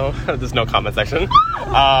 Comment below. There's no comment section.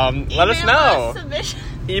 Let us know.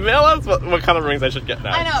 Email us what kind of rings I should get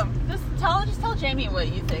next. I know. Just tell Jamie what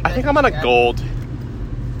you think. I think I'm on a gold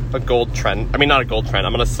trend. I mean, not a gold trend.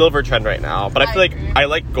 I'm on a silver trend right now. But I feel like I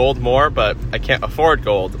like gold more, but I can't afford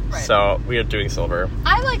gold. Right. So we are doing silver.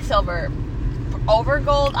 I like silver over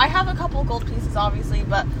gold. I have a couple gold pieces, obviously,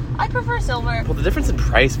 but I prefer silver. Well, the difference in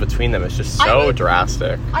price between them is just so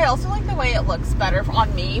drastic. I also like the way it looks better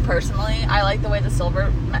on me, personally. I like the way the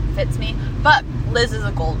silver fits me. But Liz is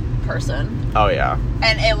a gold person. Oh, yeah.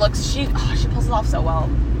 And it looks... She pulls it off so well.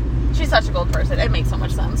 She's such a gold person. It makes so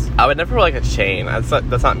much sense. I would never wear, like, a chain. That's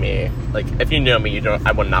not me. Like, if you know me,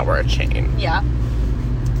 I would not wear a chain. Yeah.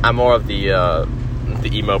 I'm more of the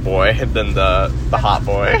emo boy than the hot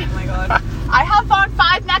boy. Oh, my God. I have found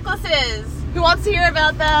 5 necklaces. Who wants to hear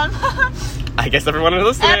about them? I guess everyone is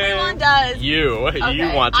listening. Everyone does. Okay. You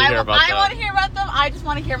want to hear about them. I want to hear about them. I just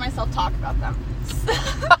want to hear myself talk about them.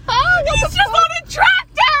 He's just on a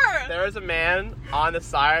tractor! There is a man on the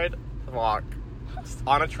sidewalk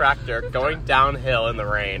on a tractor going downhill in the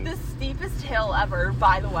rain. The steepest hill ever,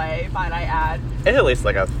 by the way, might I add. It's at least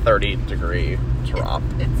like a 30-degree drop.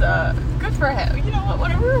 It's good for him. You know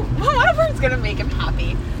what? Whatever is gonna make him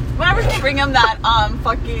happy. Whenever they bring him that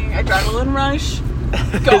fucking adrenaline rush,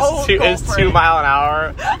 go it's for 2 it. mile an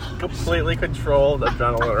hour, completely controlled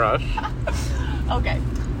adrenaline rush. Okay.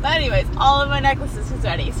 But anyways, all of my necklaces is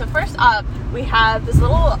ready. So first up, we have this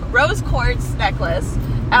little rose quartz necklace.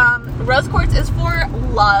 Rose quartz is for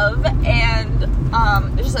love, and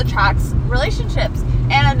it just attracts relationships.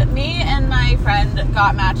 And me and my friend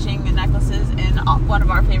got matching necklaces in one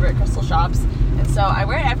of our favorite crystal shops. And so I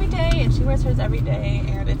wear it every day, and she wears hers every day,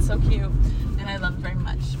 and it's so cute. And I love it very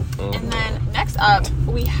much. Mm-hmm. And then next up,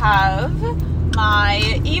 we have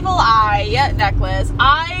my evil eye necklace.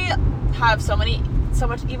 I have so much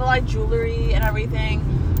evil eye jewelry and everything.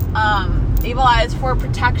 Evil eye is for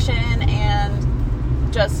protection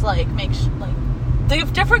and just like the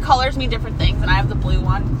different colors mean different things, and I have the blue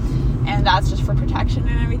one, and that's just for protection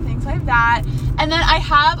and everything. So I have that, and then I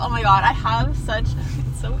have, oh my god, I have such,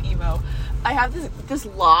 it's so emo. I have this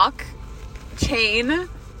lock chain.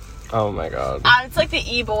 Oh my god. It's like the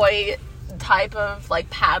e-boy type of like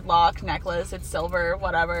padlock necklace. It's silver,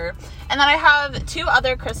 whatever. And then I have 2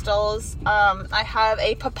 other crystals. I have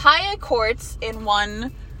a papaya quartz in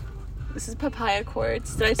one. This is papaya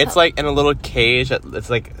quartz. It's like in a little cage. It's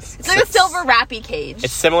like a silver wrappy cage.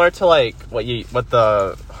 It's similar to like what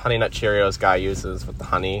the Honey Nut Cheerios guy uses with the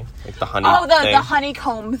honey, like the honey. Oh, thing. the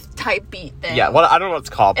honeycomb type beat thing. Yeah, I don't know what it's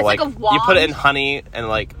called, but it's like a wand. You put it in honey and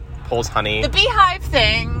like pulls honey. The beehive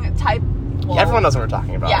thing type. Well, everyone knows what we're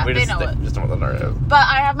talking about. Yeah, we they know it. Just don't know what the nerd is. But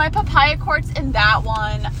I have my papaya quartz in that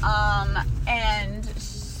one, and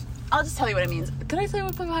I'll just tell you what it means. Could I say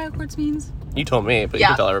what papaya quartz means? You told me, but you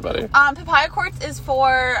can tell everybody. Papaya quartz is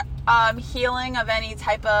for healing of any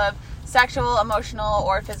type of sexual, emotional,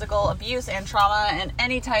 or physical abuse and trauma, and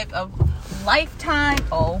any type of lifetime.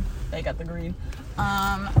 Oh, they got the green. So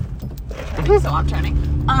I'm turning.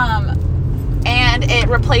 And it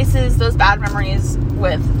replaces those bad memories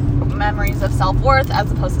with memories of self-worth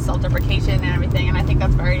as opposed to self-deprecation and everything. And I think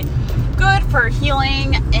that's very good for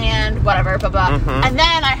healing and whatever, blah, blah. Mm-hmm. And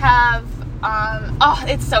then I have,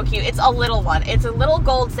 it's so cute. It's a little one. It's a little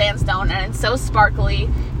gold sandstone, and it's so sparkly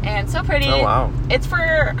and so pretty. Oh, wow. It's for,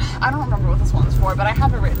 I don't remember what this one's for, but I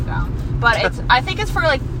have it written down. But I think it's for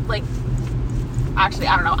like, actually,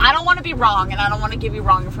 I don't know. I don't want to be wrong, and I don't want to give you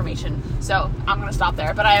wrong information. So I'm going to stop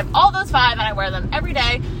there. But I have all those 5, and I wear them every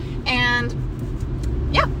day. And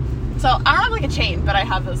yeah. So I don't have like a chain, but I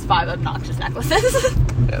have those 5 obnoxious necklaces.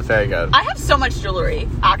 Yeah, very good. I have so much jewelry,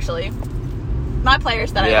 actually. My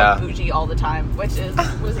players that I look bougie all the time, which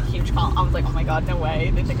was a huge call. I was like, oh my god, no way.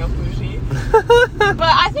 They think I'm bougie. But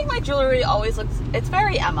I think my jewelry always it's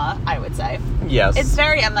very Emma, I would say. Yes. It's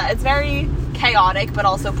very Emma. It's very chaotic, but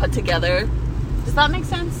also put together. Does that make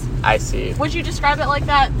sense? I see. Would you describe it like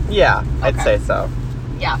that? Yeah, I'd say so.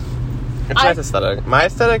 Yeah. It's a nice aesthetic. My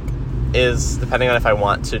aesthetic is depending on if I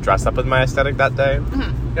want to dress up with my aesthetic that day. Mm-hmm. You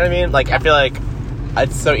know what I mean? Like, I feel like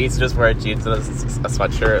it's so easy to just wear jeans and a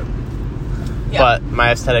sweatshirt. Yeah. But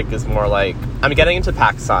my aesthetic is more like, I'm getting into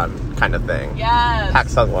PacSun kind of thing. Yes.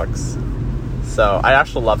 PacSun looks. So I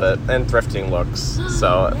actually love it. And thrifting looks.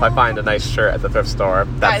 So if I find a nice shirt at the thrift store,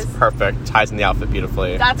 that's perfect. Ties in the outfit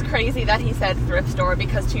beautifully. That's crazy that he said thrift store,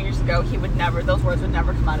 because 2 years ago those words would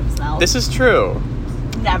never come out of his mouth. This is true.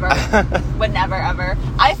 Never. Would never, ever.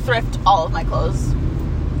 I thrift all of my clothes.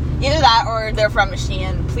 Either that or they're from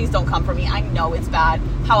Shein. Please don't come for me. I know it's bad.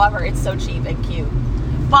 However, it's so cheap and cute.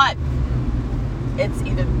 But it's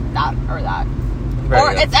either that or that.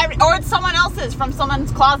 Or it's someone else's from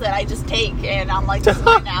someone's closet I just take, and I'm like, this is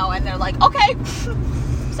mine now, and they're like, okay.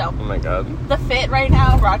 So, oh my god. The fit right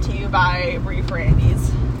now brought to you by Reef Randy's.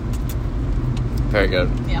 Very good.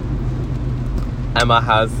 Yeah. Emma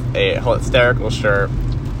has a hysterical shirt.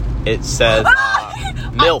 It says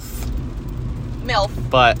MILF. MILF.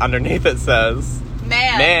 But underneath it says,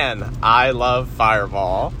 Man, I love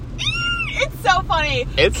Fireball. It's so funny.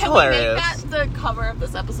 It's hilarious. Can we make that the cover of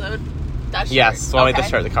this episode? That shirt? Yes, we'll make the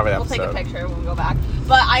shirt the cover of the episode. We'll take a picture when we go back.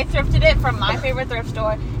 But I thrifted it from my favorite thrift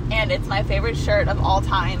store, and it's my favorite shirt of all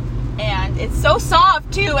time. And it's so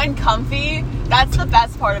soft, too, and comfy. That's the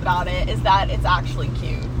best part about it, is that it's actually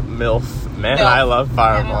cute. MILF. Man, I love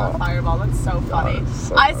Fireball. I love Fireball. That's so funny. God,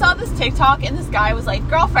 so I saw this TikTok, and this guy was like,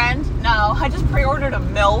 girlfriend, no, I just pre-ordered a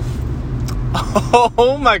MILF.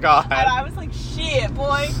 Oh my god. And I was like, shit,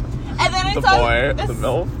 boy. And then I the saw boy, this, the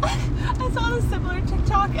MILF. I saw this similar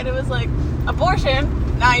TikTok, and it was like,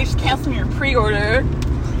 abortion, now you're just canceling your pre-order.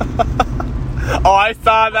 Oh, I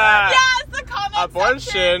saw that. Yes, the comment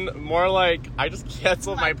Abortion, section. More like, I just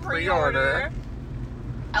canceled my pre-order.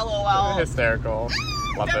 LOL. Hysterical.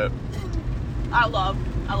 Love it. I love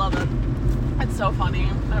it. It's so funny.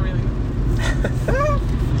 I really.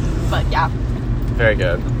 But yeah. Very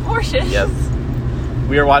good. Abortion. Yes.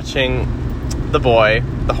 We were watching The Boy,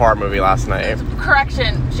 the horror movie, last night.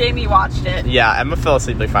 Correction, Jamie watched it. Yeah, Emma fell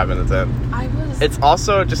asleep like 5 minutes in. I was. It's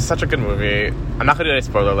also just such a good movie. I'm not gonna do any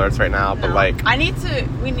spoiler alerts right now, but like, we need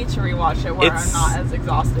to rewatch it where I'm not as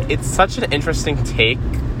exhausted. It's such an interesting take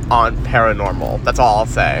on paranormal. That's all I'll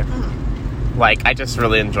say. Like, I just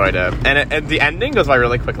really enjoyed it, and the ending goes by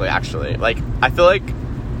really quickly. Actually, like, I feel like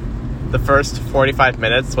the first 45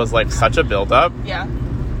 minutes was like such a build up. Yeah.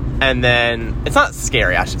 And then it's not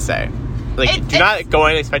scary, I should say. Like, do not go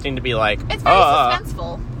in expecting to be like, it's very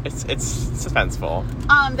suspenseful. It's suspenseful.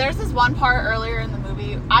 There's this one part earlier in the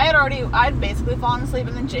movie. I'd basically fallen asleep,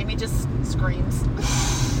 and then Jamie just screams.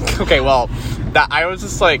 Okay, well, that I was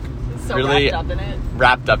just like So really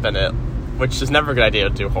wrapped up in it, which is never a good idea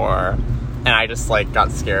to do horror. And I just like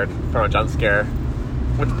got scared from a jump scare,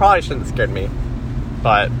 which probably shouldn't have scared me,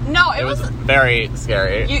 but no, it was very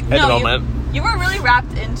scary at the moment. You were really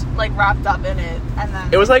wrapped up in it, and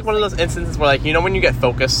then it was like one of those instances where, like, you know, when you get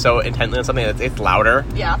focused so intently on something that it's louder.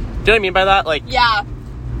 Yeah. Do you know what I mean by that? Like, yeah.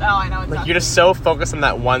 Oh, I know exactly. Like, you're just so focused on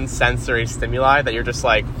that one sensory stimuli that you're just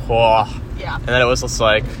like, whoa. Yeah. And then it was just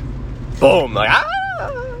like, boom, like, ah.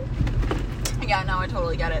 Yeah, no, I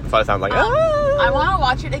totally get it. That's what it sounds like. I want to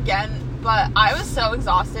watch it again. But I was so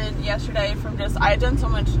exhausted yesterday from I had done so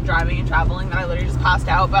much driving and traveling that I literally just passed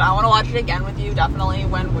out. But I want to watch it again with you, definitely,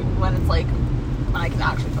 when it's like, when I can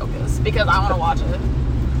actually focus. Because I want to watch it.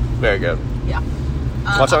 Very good. Yeah.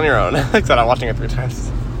 Watch it on your own. Except I'm watching it 3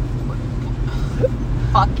 times.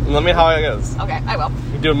 Fuck. Let me know how it goes. Okay, I will.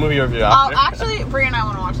 We do a movie review after. Actually, Brie and I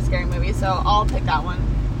want to watch a scary movie, so I'll pick that one.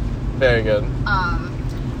 Very good.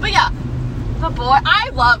 But yeah, The Boy, I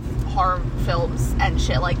love horror films and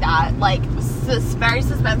shit like that, like very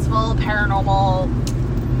suspenseful, paranormal.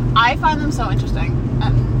 I find them so interesting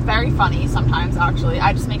and very funny sometimes. Actually,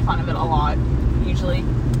 I just make fun of it a lot usually,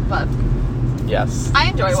 but yes, I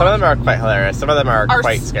enjoy. Some of them are quite hilarious. Some of them are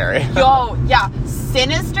quite scary. Yo, yeah,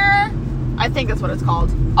 Sinister. I think that's what it's called.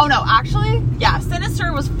 Oh no, actually, yeah,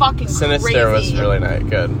 Sinister was fucking Sinister crazy. was really nice.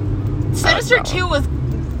 Good. Sinister 2 was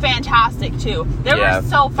fantastic too. They were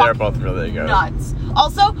so fucking they're both really good. Nuts.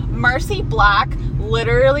 Also, Mercy Black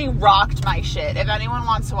literally rocked my shit. If anyone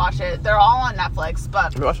wants to watch it, they're all on Netflix.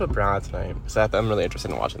 But we watched it with Brianna tonight, so I'm really interested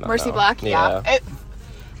in watching that. Mercy Black, yeah.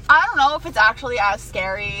 I don't know if it's actually as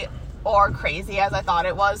scary or crazy as I thought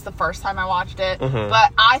it was the first time I watched it,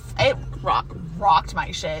 but it rocked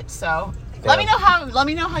my shit. So let me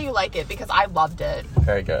know how you like it, because I loved it.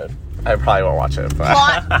 Very good. I probably won't watch it, but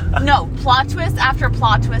plot twist after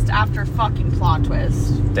plot twist after fucking plot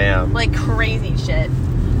twist. Damn. Like crazy shit.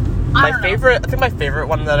 I think my favorite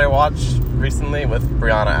one that I watched recently with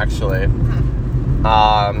Brianna actually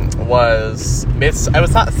was it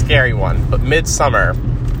was not a scary one, but Midsommar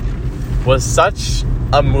was such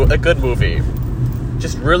a good movie.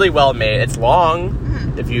 Just really well made. It's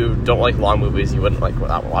long. If you don't like long movies, you wouldn't like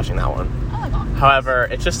without watching that one. I like long movies. However,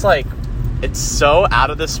 it's just like, it's so out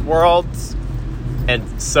of this world and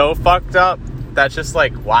so fucked up that's just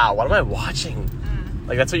like, wow, what am I watching?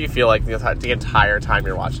 Like, that's what you feel like the entire time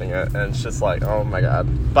you're watching it, and it's just like, oh my god.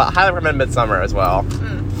 But I highly recommend Midsommar as well.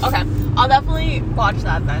 Okay, I'll definitely watch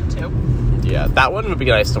that then too. Yeah, that one would be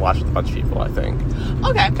nice to watch with a bunch of people, I think.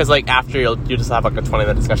 Okay. Because, like, after you just have like a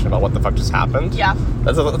 20-minute discussion about what the fuck just happened. Yeah.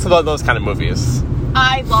 That's about those kind of movies.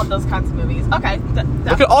 I love those kinds of movies. Okay.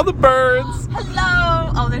 Look at all the birds.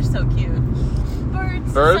 Hello. Oh, they're so cute.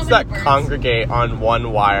 Birds that congregate on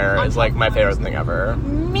one wire is like my favorite thing ever.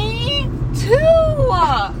 Me too.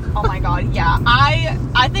 Oh my god, yeah.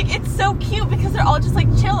 I think it's so cute because they're all just like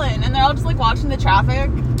chilling and they're all just like watching the traffic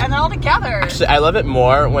and they're all together. Actually, I love it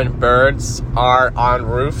more when birds are on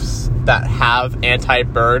roofs that have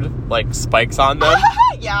anti-bird like spikes on them.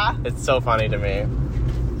 Yeah. It's so funny to me.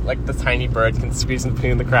 like the tiny birds can squeeze in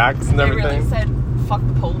between the cracks and They everything. really said, fuck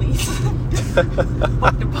the police.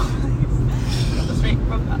 Fuck the police. Straight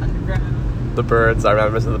from the underground. The birds are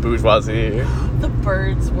members of the bourgeoisie. The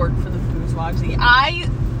birds work for the bourgeoisie.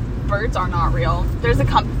 Birds are not real. There's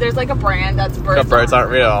like a brand that's birds. The birds aren't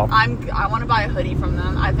real. I want to buy a hoodie from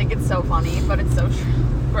them. I think it's so funny, but it's so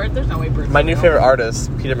true. There's no way birds. My are new real. favorite artist,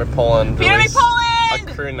 Peter McPullen. Peter released McPullen!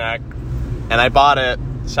 A crew neck, and I bought it.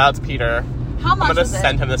 Shout out to Peter. How much I'm gonna was it?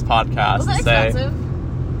 send him this podcast. Was it and say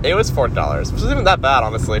expensive? it was $40, which isn't even that bad,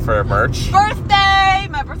 honestly, for merch. Birthday!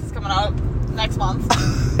 My birthday's coming up next month.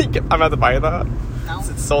 I'm about to buy that. No.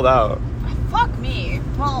 It's sold out. Fuck me.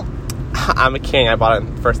 Well, I'm a king. I bought it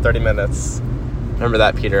in the first 30 minutes. Remember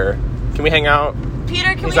that, Peter. Can we hang out? Peter,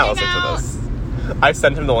 can He's we not hang listening out? to this. I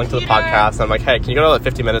sent him the link to the Peter. podcast, and I'm like, hey, can you go to like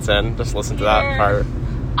 50 minutes in? Just listen to that Peter. part.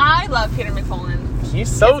 I love Peter McPullen.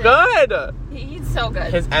 He's so Is it? good! He's so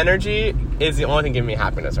good. His energy is the only thing giving me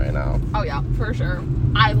happiness right now. Oh yeah, for sure.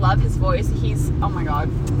 I love his voice. He's, oh my god,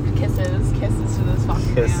 kisses to this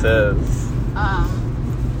fucking man. Kisses.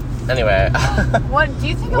 Anyway. What do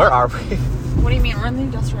you think? Where about, are we? What do you mean? We're in the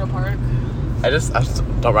industrial park. I just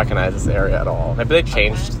don't recognize this area at all. Maybe they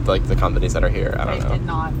changed like the companies that are here. I don't They know. did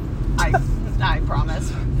not. I promise.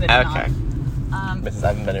 They did Okay. not. Mrs. I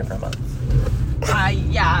haven't been here for a month. I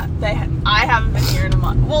haven't been here in a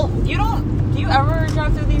month. Well, do you ever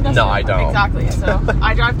drive through the industrial No, I park? don't. Exactly. So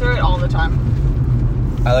I drive through it all the time.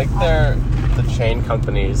 I like the chain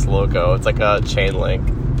company's logo. It's like a chain link.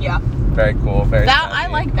 Yeah. Very cool. Very That snazzy. I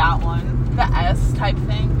like that one. The S type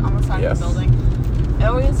thing on the side Yes. of the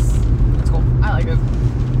building. It's cool. I like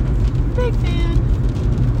it. Big fan.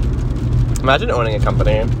 Imagine owning a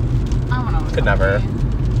company. I want to. Could never. I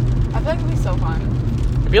feel like it'd be so fun.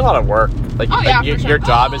 It'd be a lot of work. Like, Oh like yeah, your, for sure. your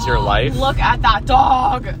job is your life. Look at that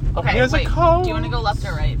dog. Okay, Here's a wait. coat. Do you want to go left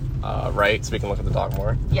or right? Right, so we can look at the dog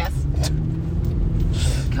more. Yes.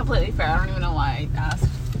 Completely fair. I don't even know why I asked.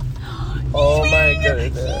 Oh my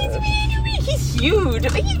goodness. He's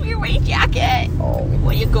huge. He's your white jacket. Oh.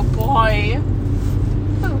 What a good boy.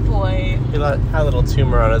 Good boy. He had a little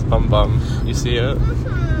tumor on his bum. You see it?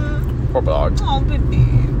 Mm-hmm. Poor dog. Oh, baby.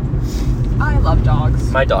 I love dogs.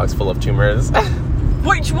 My dog's full of tumors.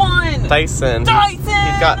 Which one? Dyson. Dyson! He's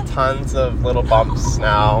got tons of little bumps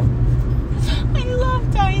now. I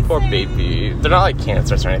love Dyson. Poor baby. They're not like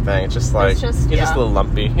cancers or anything. It's just like, It's just- he's just yeah. a little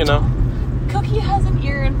lumpy, you know? Cookie has an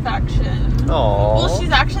ear infection. Aww. Well,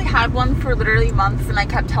 she's actually had one for literally months, and I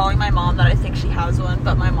kept telling my mom that I think she has one,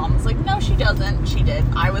 but my mom was like, no, she doesn't. She did.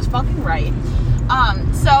 I was fucking right.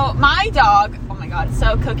 So my dog, oh my god,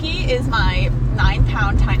 so Cookie is my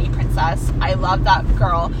 9-pound tiny princess. I love that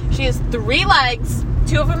girl. She has 3 legs,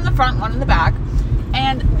 2 of them in the front, 1 in the back.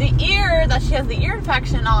 And the ear that she has the ear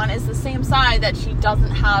infection on is the same side that she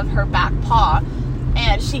doesn't have her back paw.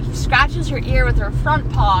 And she scratches her ear with her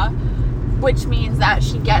front paw, which means that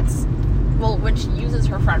she gets, well, when she uses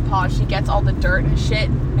her front paw, she gets all the dirt and shit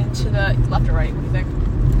into the, left or right, what do you think?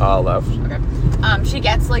 Left. Okay. She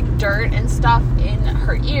gets like dirt and stuff in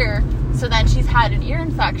her ear, so then she's had an ear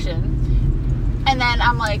infection. And then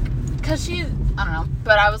I'm like, cause she, I don't know,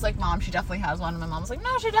 but I was like, Mom, she definitely has one. And my mom was like,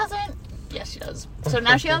 no, she doesn't. Yes, she does. So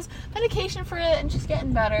now she has medication for it, and she's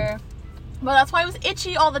getting better. But that's why it was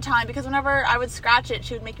itchy all the time, because whenever I would scratch it,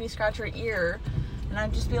 she would make me scratch her ear. And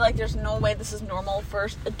I'd just be like, there's no way this is normal for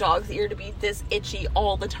a dog's ear to be this itchy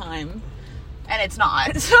all the time. And it's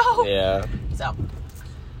not. So, Yeah. so.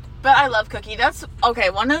 But I love Cookie. That's,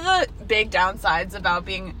 okay, one of the big downsides about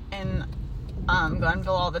being in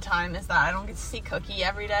Glenville all the time is that I don't get to see Cookie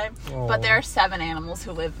every day. Aww. But there are 7 animals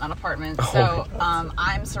who live in that apartment. Oh So, my God.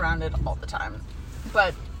 I'm surrounded all the time.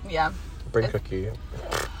 But, yeah. Bring It's- Cookie.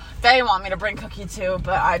 They want me to bring Cookie too,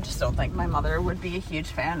 but I just don't think my mother would be a huge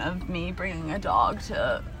fan of me bringing a dog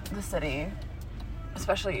to the city.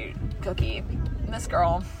 Especially Cookie. This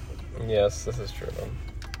girl. Yes, this is true.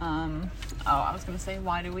 I was gonna say,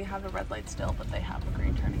 why do we have a red light still, but they have a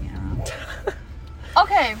green turning arrow?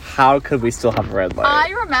 Okay. How could we still have a red light?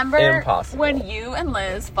 I remember Impossible. when you and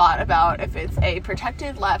Liz fought about if it's a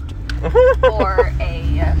protected left or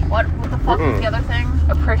a, what the fuck is the other thing?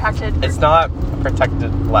 A protected It's not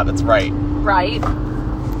protected left, it's right. right?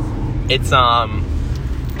 It's, what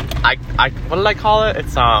did I call it?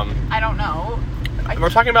 It's, I don't know. we're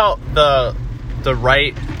talking about the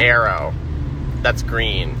right arrow that's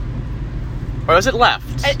green. Or is it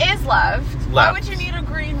left? It is left. Why Left. would you need a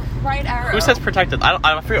green right arrow? Who says protected?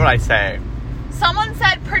 I forget what I say. Someone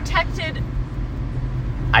said protected.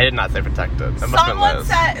 I did not say protected. It must have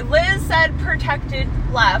been Liz. Liz said protected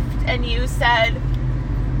left, and you said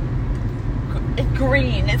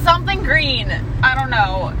green. It's something green. I don't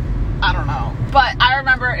know. I don't know. But I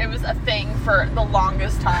remember it was a thing for the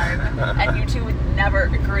longest time, and you two would never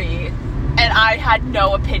agree. And I had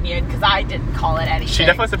no opinion because I didn't call it anything. She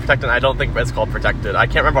definitely said protected. I don't think it's called protected. I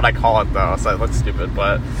can't remember what I call it though, so it looks stupid,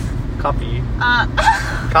 but copy.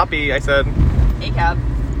 Copy, I said. ACAB.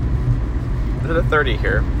 Is it a 30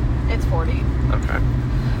 here? It's 40. Okay.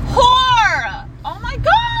 Whore! Oh my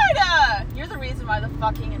god! You're the reason why the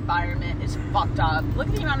fucking environment is fucked up. Look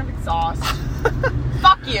at the amount of exhaust.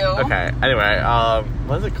 Fuck you. Okay, anyway,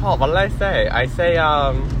 what is it called? What did I say? I say, did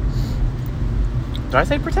I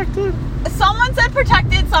say protected? Someone said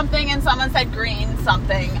protected something and someone said green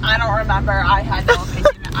something. I don't remember. I had no opinion.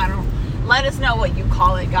 Let us know what you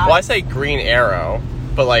call it, guys. Well, I say green arrow,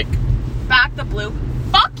 but like... Back the blue.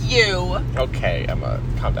 Fuck you! Okay, Emma,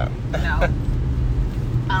 calm down. No.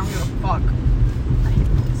 I don't give a fuck. I hate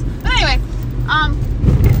police. But anyway,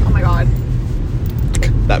 oh my god.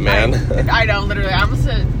 That man. I know, literally. I almost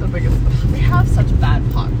said the biggest... We have such bad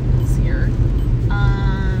potholes here.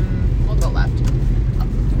 We'll go left.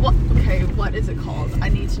 What is it called? I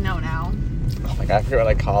need to know now. Oh my god, I forget what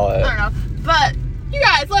I call it. I don't know. But, you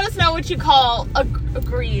guys, let us know what you call a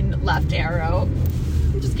green left arrow.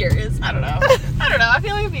 I'm just curious. I don't know. I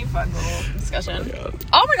feel like it'd be a fun little discussion.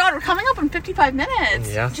 Oh my god, we're coming up in 55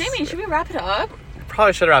 minutes. Yes. Jamie, should we wrap it up?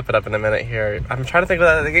 Probably should wrap it up in a minute here. I'm trying to think of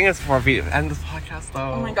that. I think it's before we end this podcast,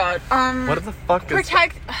 though. Oh my god. What the fuck is...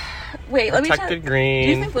 Wait, let me check. Protected green. Do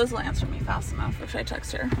you think Liz will answer me fast enough, or should I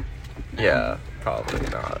text her? No. Yeah, probably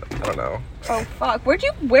not. I don't know. Oh fuck. Where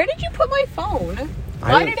did you put my phone?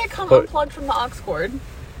 Why did it come unplugged from the aux cord?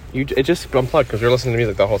 It just unplugged because you're listening to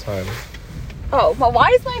music the whole time. Oh, well, why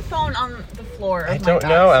is my phone on the floor? I don't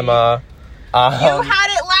know, Emma. You had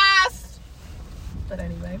it last. But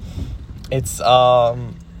anyway, it's I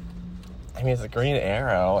mean, it's a green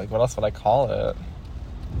arrow. Like, what else would I call it?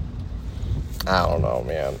 I don't know,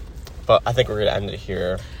 man. But I think we're gonna end it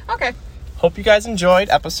here. Okay. Hope you guys enjoyed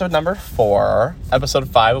episode number 4. Episode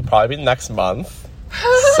 5 will probably be next month.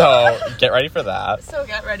 So get ready for that.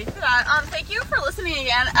 Thank you for listening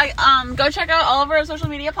again. Go check out all of our social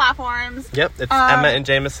media platforms. Yep, it's Emma and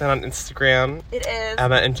Jameson on Instagram. It is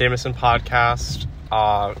Emma and Jameson podcast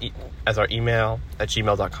as our email at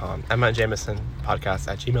gmail.com. Emma and Jameson podcast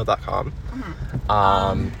at gmail.com.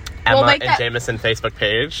 Emma and Jameson Facebook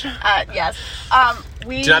page. Yes.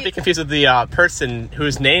 Do not be confused with the person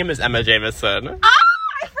whose name is Emma Jameson.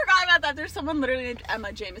 I forgot about that. There's someone literally named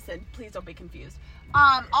Emma Jameson. Please don't be confused.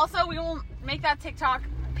 Also, we will make that TikTok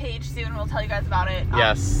page soon. We'll tell you guys about it.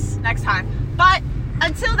 Yes. Next time. But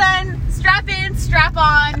until then, strap in, strap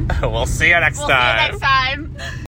on. We'll see you next time.